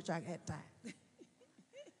come. I wish I had time.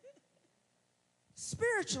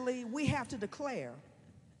 Spiritually, we have to declare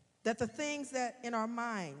that the things that in our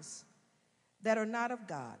minds that are not of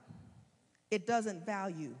God, it doesn't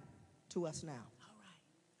value to us now. All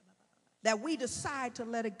right. That we decide to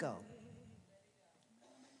let it go.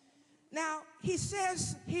 Now, he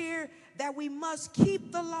says here that we must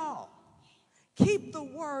keep the law, keep the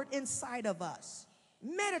word inside of us,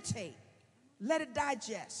 meditate, let it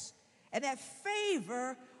digest, and that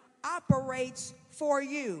favor operates for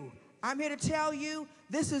you. I'm here to tell you,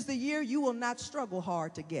 this is the year you will not struggle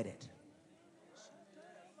hard to get it.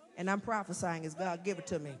 And I'm prophesying as God give it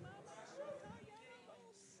to me.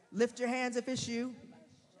 Lift your hands if it's you,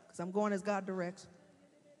 because I'm going as God directs.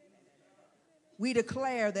 We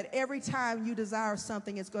declare that every time you desire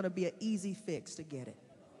something, it's going to be an easy fix to get it.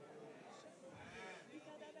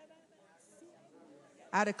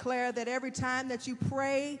 I declare that every time that you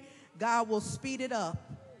pray, God will speed it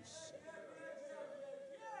up.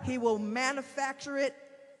 He will manufacture it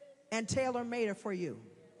and tailor-made it for you.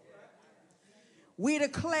 We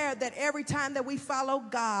declare that every time that we follow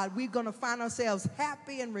God, we're going to find ourselves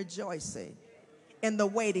happy and rejoicing in the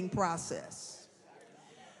waiting process.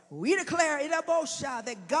 We declare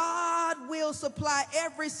that God will supply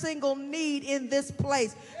every single need in this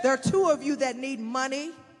place. There are two of you that need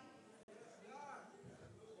money.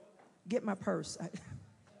 Get my purse.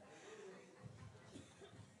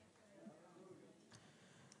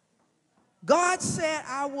 God said,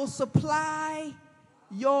 I will supply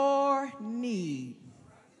your need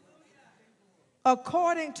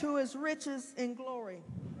according to his riches in glory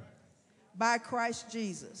by Christ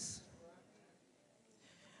Jesus.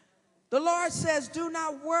 The Lord says, do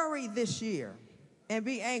not worry this year and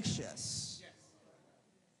be anxious.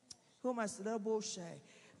 Who am I?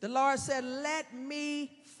 The Lord said, let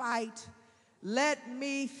me fight, let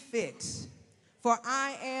me fix, for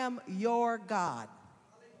I am your God.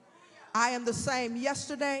 I am the same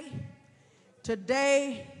yesterday,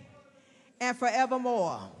 today, and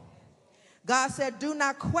forevermore. God said, do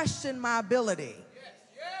not question my ability.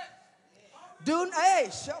 Do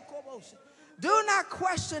not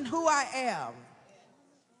question who I am.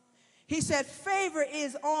 He said, favor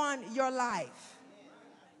is on your life.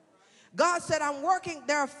 God said, I'm working.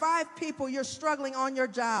 There are 5 people you're struggling on your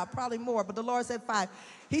job, probably more, but the Lord said 5.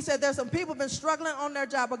 He said there's some people been struggling on their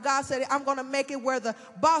job, but God said, I'm going to make it where the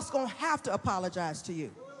boss going to have to apologize to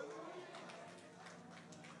you.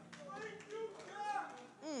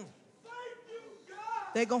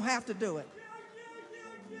 They're going to have to do it.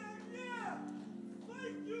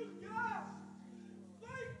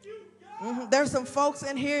 There's some folks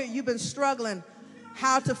in here, you've been struggling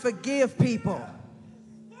how to forgive people.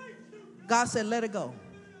 God said, let it go.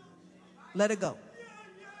 Let it go.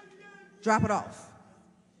 Drop it off.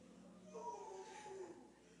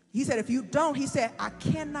 He said, if you don't, he said, I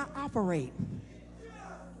cannot operate.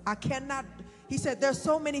 I cannot. He said, there's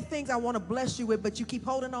so many things I want to bless you with, but you keep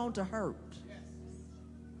holding on to hurt.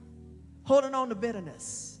 Holding on to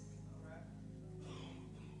bitterness.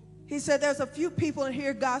 He said, there's a few people in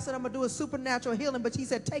here, God said, I'm going to do a supernatural healing, but he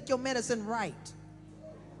said, take your medicine right.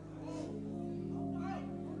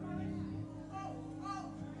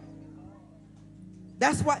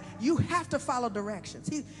 That's why you have to follow directions.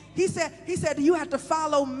 He said you have to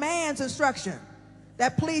follow man's instruction.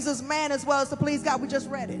 That pleases man as well as to please God. We just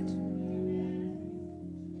read it.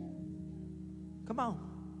 Come on.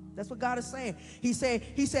 That's what God is saying. He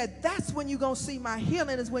said that's when you're going to see my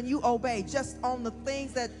healing, is when you obey just on the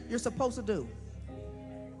things that you're supposed to do.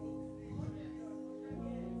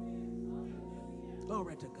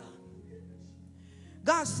 Glory to God.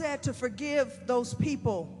 God said to forgive those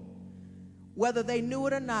people, whether they knew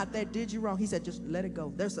it or not, that did you wrong. He said, just let it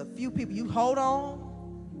go. There's a few people you hold on,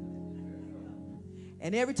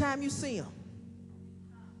 and every time you see them,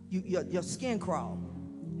 your skin crawl.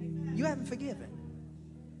 You haven't forgiven.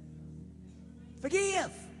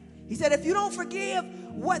 Forgive. He said, if you don't forgive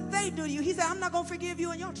what they do to you, he said, I'm not going to forgive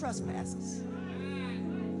you and your trespasses.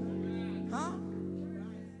 Huh?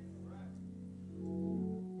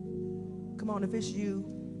 Come on, if it's you,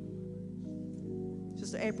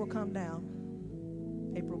 Sister April, come down.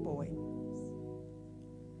 April Boyd.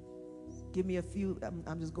 Give me a few.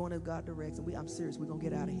 I'm just going as God directs. I'm serious. We're going to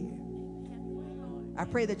get out of here. I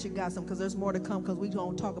pray that you got some, because there's more to come, because we're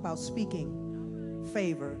going to talk about speaking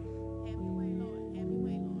favor.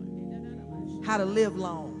 How to live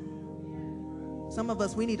long. Some of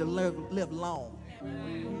us, we need to live long.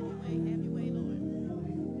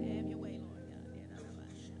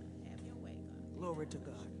 Glory to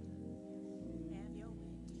God.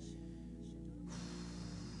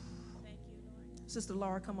 Sister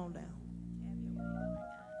Laura, come on down.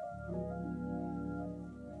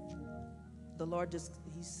 The Lord just,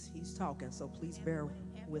 he's talking, so please bear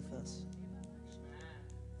with us.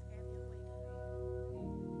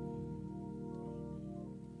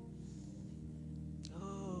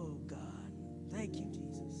 Oh, God. Thank you,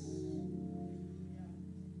 Jesus.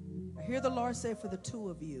 I hear the Lord say for the two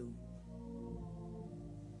of you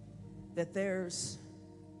that there's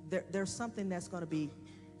something that's going to be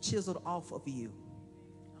chiseled off of you.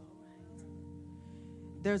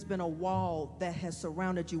 There's been a wall that has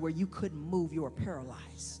surrounded you where you couldn't move. You were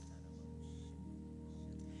paralyzed.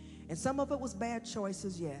 And some of it was bad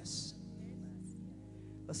choices, yes.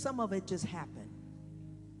 But some of it just happened.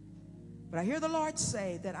 But I hear the Lord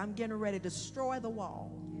say that I'm getting ready to destroy the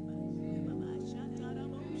wall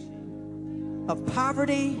of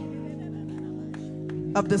poverty,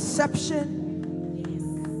 of deception.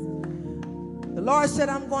 The Lord said,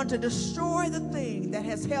 I'm going to destroy the thing that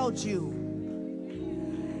has held you.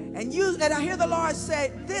 And I hear the Lord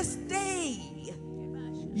say, this day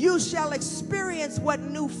you shall experience what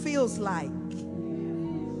new feels like,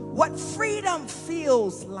 what freedom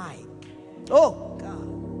feels like. Oh, God.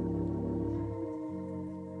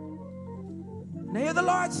 And I hear the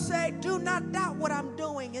Lord say, do not doubt what I'm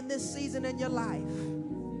doing in this season in your life.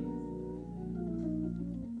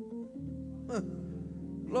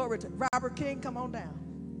 Glory to Robert King, come on down.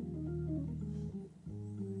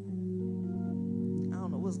 I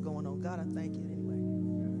don't know what's going on. God, I thank you anyway.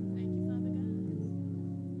 Thank you, Father God.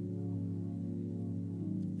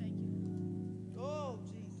 Thank you. Oh,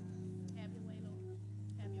 Jesus. Have your way, Lord.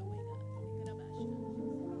 Have your way,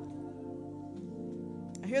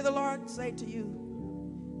 God. I hear the Lord say to you,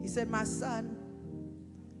 he said, my son,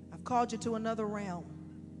 I've called you to another realm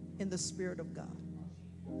in the Spirit of God.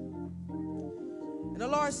 And the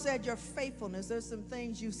Lord said, your faithfulness, there's some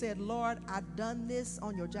things you said, Lord, I've done this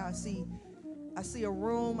on your job. I see a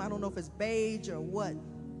room, I don't know if it's beige or what,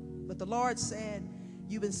 but the Lord said,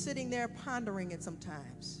 you've been sitting there pondering it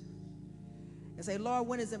sometimes. And say, Lord,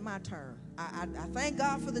 when is it my turn? I thank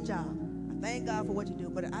God for the job. I thank God for what you do,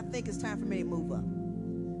 but I think it's time for me to move up.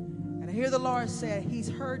 And I hear the Lord say, he's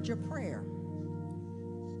heard your prayer.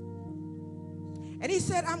 And he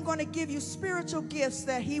said, I'm going to give you spiritual gifts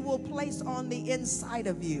that he will place on the inside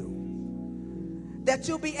of you, that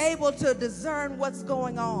you'll be able to discern what's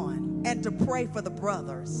going on and to pray for the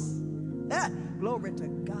brothers. Glory to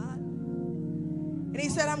God. And he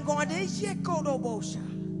said, I'm going to, and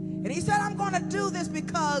he said, I'm going to do this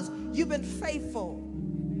because you've been faithful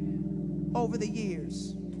over the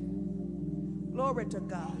years. Glory to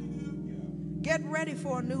God. Get ready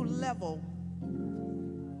for a new level.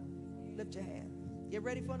 Lift your hand. Get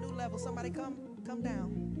ready for a new level. Somebody come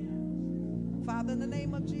down. Father, in the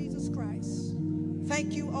name of Jesus Christ,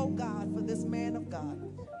 thank you, oh God, for this man of God.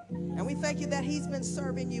 And we thank you that he's been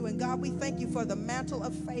serving you. And God, we thank you for the mantle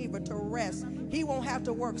of favor to rest. He won't have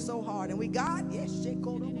to work so hard. And we, God, yes,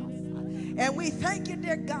 and we thank you,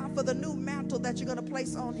 dear God, for the new mantle that you're going to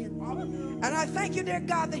place on him. And I thank you, dear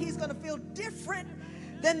God, that he's going to feel different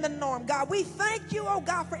than the norm. God, we thank you, oh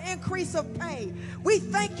God, for increase of pay. We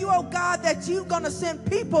thank you, oh God, that you're going to send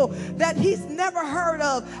people that he's never heard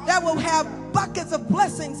of that will have buckets of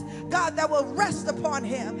blessings, God, that will rest upon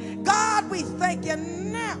him. God, we thank you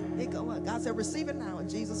now. God said, receive it now in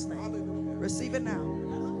Jesus' name. Receive it now.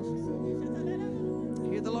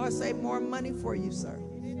 Hear the Lord say, more money for you, sir.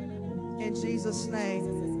 In Jesus' name.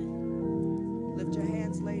 Lift your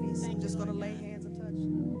hands, ladies. I'm just going to lay hands and touch.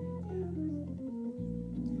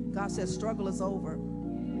 God says, struggle is over.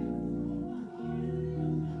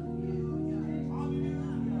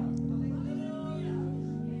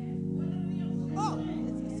 Oh.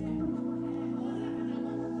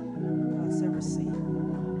 God said, receive.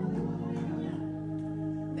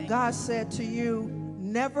 God said to you,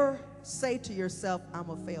 never say to yourself, I'm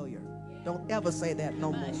a failure. Don't ever say that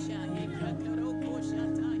no more.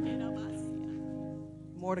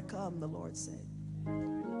 More to come, the Lord said.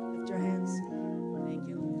 Lift your hands. Thank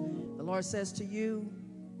you. The Lord says to you,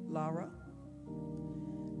 Laura,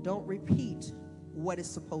 don't repeat what is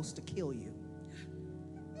supposed to kill you.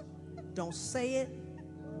 Don't say it.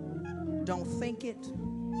 Don't think it.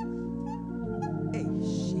 Hey,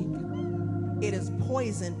 shake. It is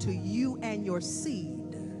poison to you and your seed.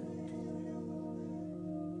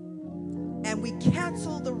 And we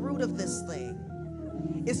cancel the root of this thing.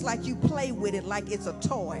 It's like you play with it like it's a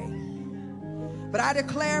toy. But I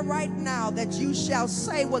declare right now that you shall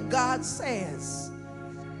say what God says.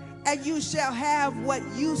 And you shall have what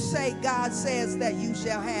you say God says that you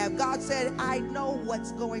shall have. God said, I know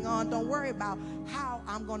what's going on. Don't worry about how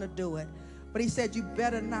I'm going to do it. But he said, you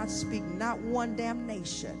better not speak not one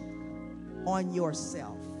damnation on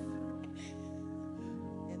yourself.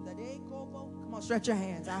 Come on, stretch your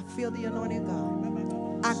hands. I feel the anointing of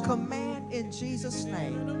God. I command in Jesus'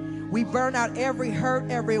 name, we burn out every hurt,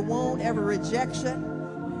 every wound, every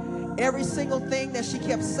rejection, every single thing that she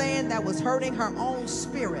kept saying that was hurting her own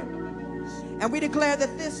spirit. And we declare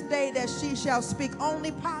that this day that she shall speak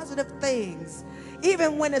only positive things,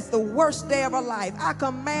 even when it's the worst day of her life. I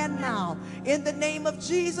command now in the name of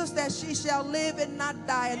Jesus that she shall live and not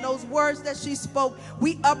die. And those words that she spoke,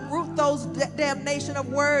 we uproot those damnation of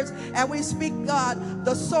words and we speak, God,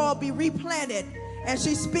 the soil be replanted. And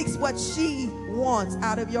she speaks what she wants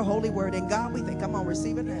out of your holy word. And God, we think, come on,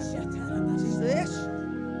 receive it now.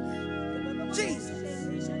 Jesus.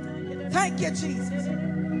 Thank you, Jesus.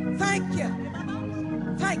 Thank you.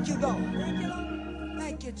 Thank you, Lord.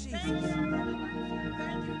 Thank you, Jesus. Thank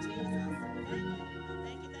you, Jesus.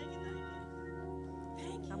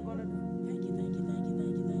 I'm gonna. Thank you.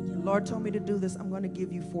 Lord told me to do this. I'm going to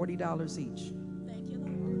give you $40 each. Thank you,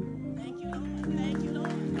 Lord. Thank you, Lord. Thank you,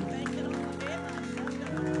 Lord. Thank you, Lord.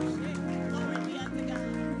 Glory be unto God.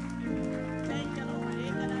 Thank you, Lord.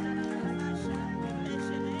 Bless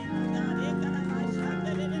your name, God.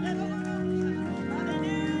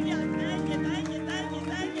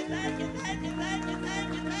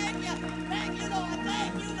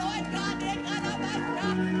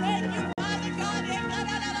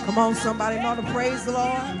 Come on, somebody know to praise the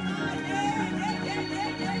Lord.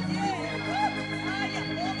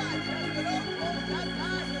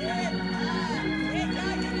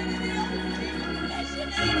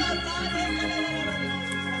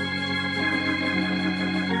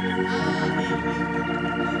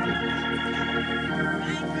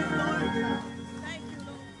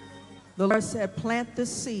 The Lord said, plant the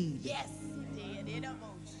seed. Yes, he did.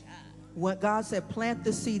 When God said, plant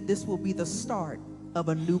the seed, this will be the start of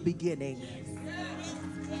a new beginning.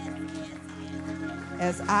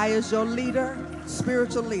 As I, as your leader,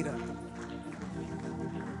 spiritual leader,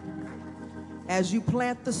 as you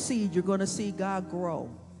plant the seed, you're going to see God grow.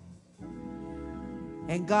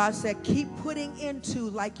 And God said, keep putting into,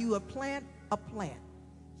 like you would plant a plant.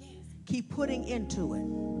 Keep putting into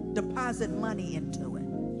it. Deposit money into it.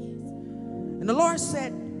 And the Lord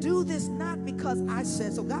said, do this not because I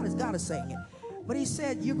said so. God is saying it. But he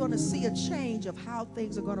said, you're going to see a change of how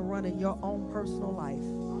things are going to run in your own personal life.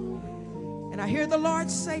 And I hear the Lord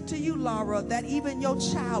say to you, Laura, that even your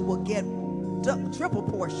child will get triple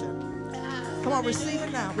portion. Come on, receive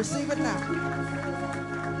it now. Receive it now.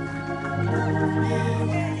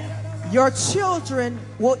 Your children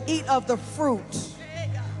will eat of the fruit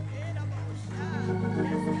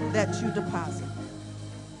that you deposit.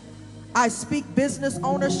 I speak business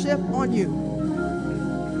ownership on you.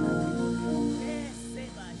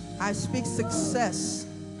 I speak success.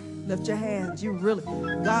 Lift your hands. You really,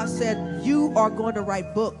 God said you are going to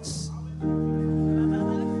write books.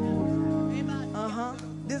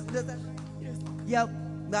 Yep.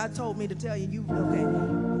 God told me to tell you, okay.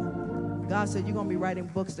 God said you're going to be writing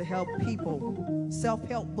books to help people.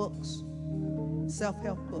 Self-help books.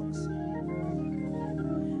 Self-help books.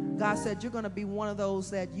 God said you're going to be one of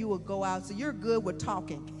those that you will go out. So you're good with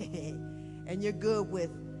talking. And you're good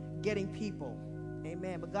with getting people.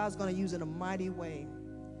 Amen. But God's going to use it in a mighty way.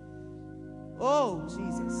 Oh,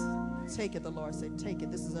 Jesus. Take it, the Lord said. Take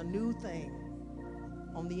it. This is a new thing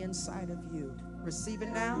on the inside of you. Receive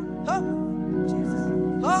it now. Oh, Jesus.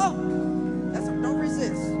 Oh, don't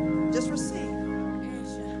resist. Just receive.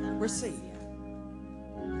 Receive.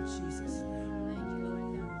 Jesus.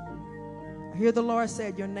 I hear the Lord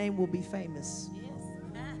said your name will be famous.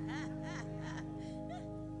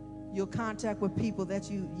 You'll contact with people that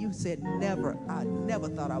you said I never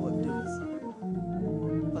thought I would do this.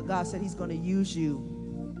 But God said he's going to use you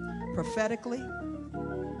prophetically,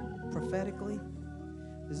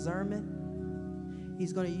 discernment.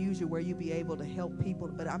 He's going to use you where you be able to help people.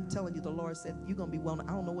 But I'm telling you, the Lord said you're going to be well.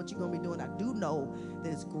 I don't know what you're going to be doing. I do know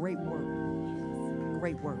that it's great work.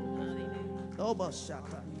 Great work. Oh,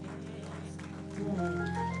 Bashata.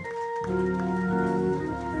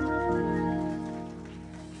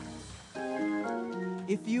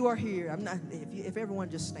 If you are here, if everyone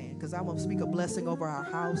just stand, because I'm going to speak a blessing over our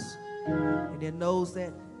house, and then those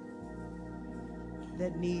that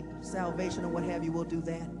need salvation or what have you, will do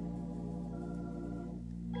that.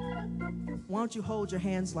 Why don't you hold your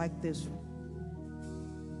hands like this?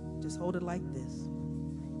 Just hold it like this.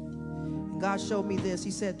 And God showed me this.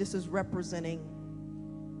 He said this is representing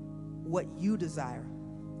what you desire,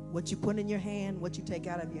 what you put in your hand, what you take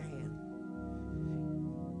out of your hand.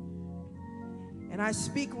 And I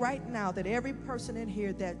speak right now that every person in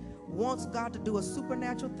here that wants God to do a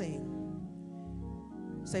supernatural thing,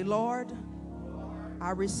 say, Lord, I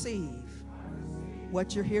receive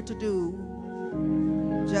what you're here to do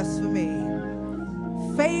just for me.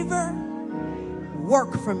 Favor,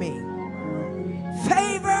 work for me.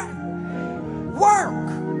 Favor, work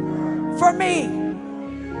for me.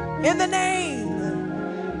 In the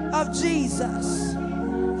name of Jesus,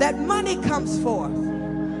 that money comes forth.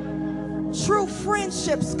 True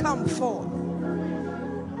friendships come forth.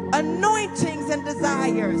 Anointings and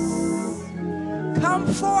desires come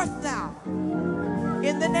forth now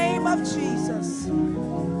in the name of Jesus.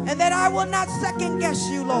 And that I will not second guess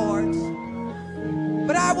you, Lord,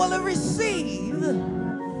 but I will receive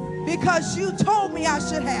because you told me I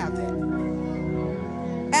should have it.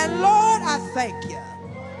 And Lord, I thank you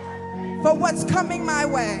for what's coming my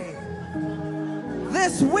way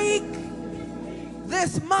this week,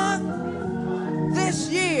 this month, this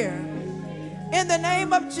year. In the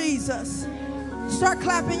name of Jesus, start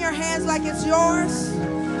clapping your hands like it's yours.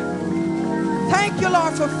 Thank you,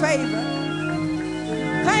 Lord, for favor.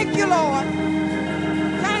 Thank you, Lord.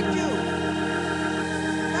 Thank you.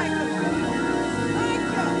 Thank you, Lord. Thank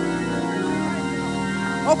you.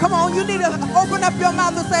 Oh, come on. You need to open up your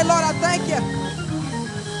mouth and say, Lord, I thank you.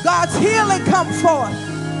 God's healing come forth.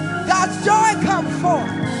 God's joy come forth.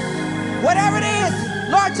 Whatever it is,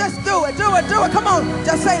 Lord, just do it. Do it. Do it. Come on.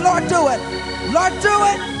 Just say, Lord, do it. Lord, do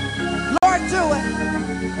it. Lord, do it.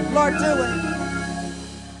 Lord, do it.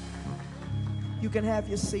 You can have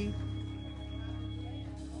your seat.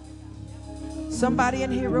 Somebody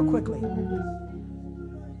in here real quickly.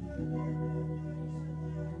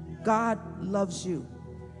 God loves you.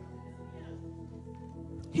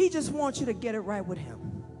 He just wants you to get it right with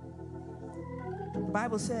him. The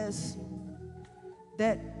Bible says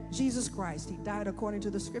that Jesus Christ, he died according to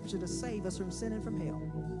the scripture to save us from sin and from hell.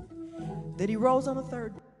 That he rose on the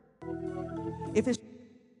third day. If it's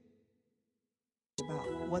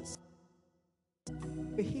about what's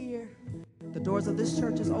here, the doors of this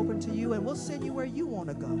church is open to you, and we'll send you where you want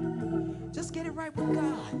to go. Just get it right with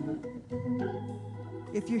God.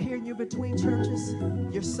 If you're here and you're between churches,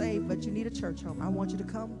 you're saved, but you need a church home, I want you to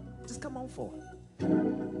come. Just come on forward.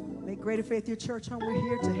 Make Greater Faith your church home. We're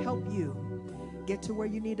here to help you get to where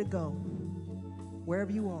you need to go,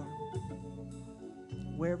 wherever you are.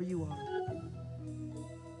 Wherever you are.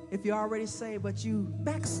 If you're already saved, but you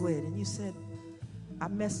backslid and you said, I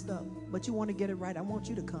messed up, but you want to get it right, I want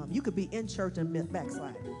you to come. You could be in church and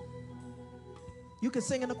backslide. You could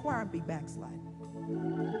sing in the choir and be backsliding.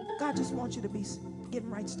 God just wants you to be getting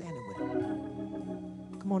right standing with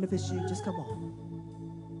him. Come on, if it's you, just come on.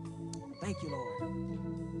 Thank you,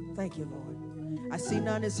 Lord. Thank you, Lord. I see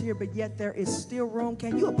none is here, but yet there is still room.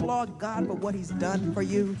 Can you applaud God for what he's done for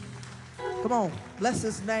you? Come on, bless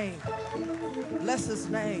his name. Bless his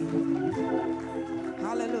name.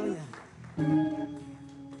 Hallelujah.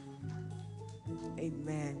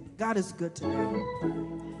 Amen. God is good today.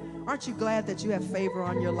 Aren't you glad that you have favor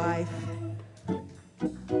on your life?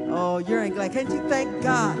 Oh, you're glad. Can't you thank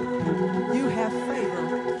God you have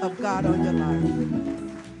favor of God on your life?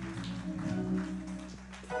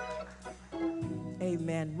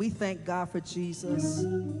 Amen. We thank God for Jesus.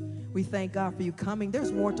 We thank God for you coming.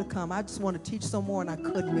 There's more to come. I just want to teach some more, and I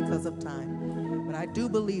couldn't because of time. But I do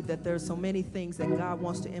believe that there's so many things that God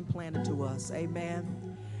wants to implant into us.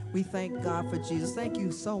 Amen. We thank God for Jesus. Thank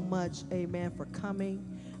you so much, amen, for coming.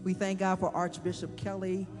 We thank God for Archbishop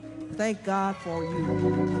Kelly. Thank God for you.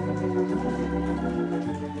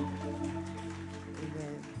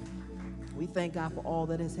 Amen. We thank God for all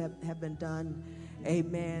that has have been done.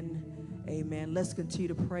 Amen. Amen. Let's continue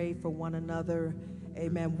to pray for one another.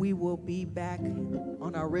 Amen. We will be back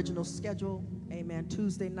on our original schedule. Amen.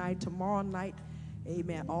 Tuesday night, tomorrow night.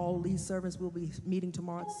 Amen. All these servants will be meeting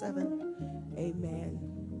tomorrow at 7. Amen.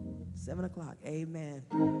 7 o'clock. Amen.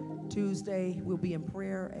 Tuesday, we'll be in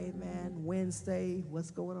prayer. Amen. Wednesday,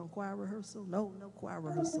 what's going on? Choir rehearsal? No choir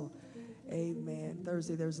rehearsal. Amen.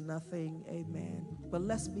 Thursday, there's nothing. Amen. But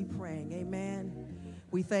let's be praying. Amen.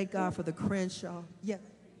 We thank God for the Crenshaw. Yeah.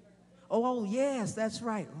 Oh, yes, that's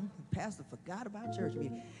right. Oh, Pastor forgot about church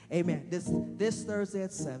meeting. Amen. This Thursday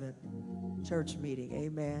at 7, church meeting.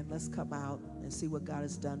 Amen. Let's come out and see what God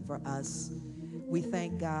has done for us. We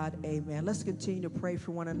thank God. Amen. Let's continue to pray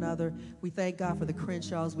for one another. We thank God for the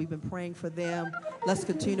Crenshaws. We've been praying for them. Let's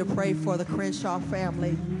continue to pray for the Crenshaw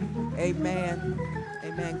family. Amen.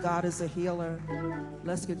 Amen. God is a healer.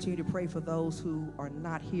 Let's continue to pray for those who are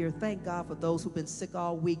not here. Thank God for those who've been sick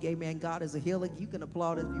all week. Amen. God is a healer. You can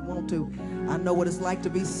applaud if you want to. I know what it's like to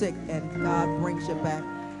be sick, and God brings you back.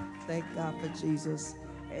 Thank God for Jesus.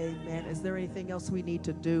 Amen. Is there anything else we need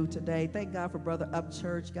to do today? Thank God for Brother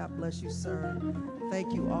Upchurch. God bless you, sir.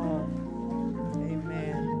 Thank you all.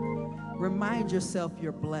 Amen. Remind yourself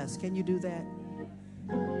you're blessed. Can you do that?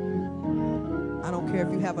 I don't care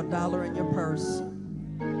if you have $1 in your purse.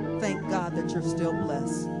 Thank God that you're still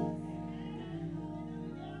blessed.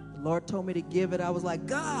 The Lord told me to give it. I was like,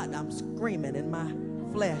 God, I'm screaming in my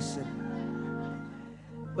flesh.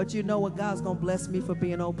 But you know what? God's going to bless me for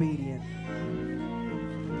being obedient.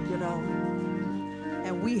 You know,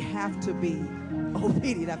 and we have to be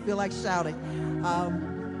obedient. I feel like shouting,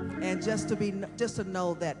 and just to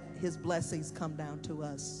know that his blessings come down to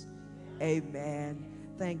us. Amen.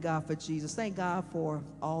 Thank God for Jesus. Thank God for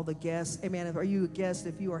all the guests. Amen. Are you a guest?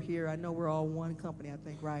 If you are here, I know we're all one company, I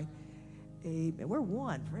think, right? Amen. We're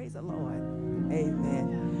one. Praise the Lord.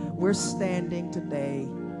 Amen. We're standing today.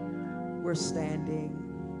 We're standing.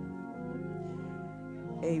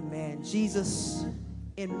 Amen. Jesus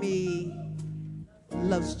in me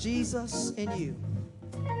loves Jesus in you.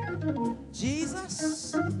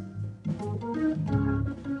 Jesus,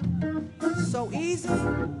 so easy,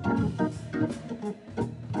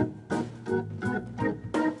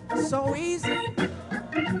 so easy,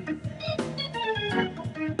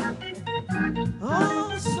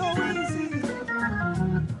 oh, so easy,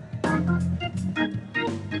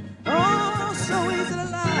 oh, so easy to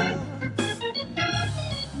love.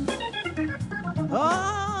 Oh,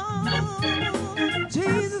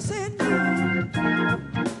 Jesus in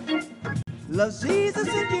you loves Jesus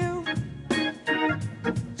in you,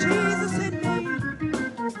 Jesus in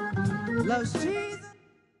me, loves Jesus.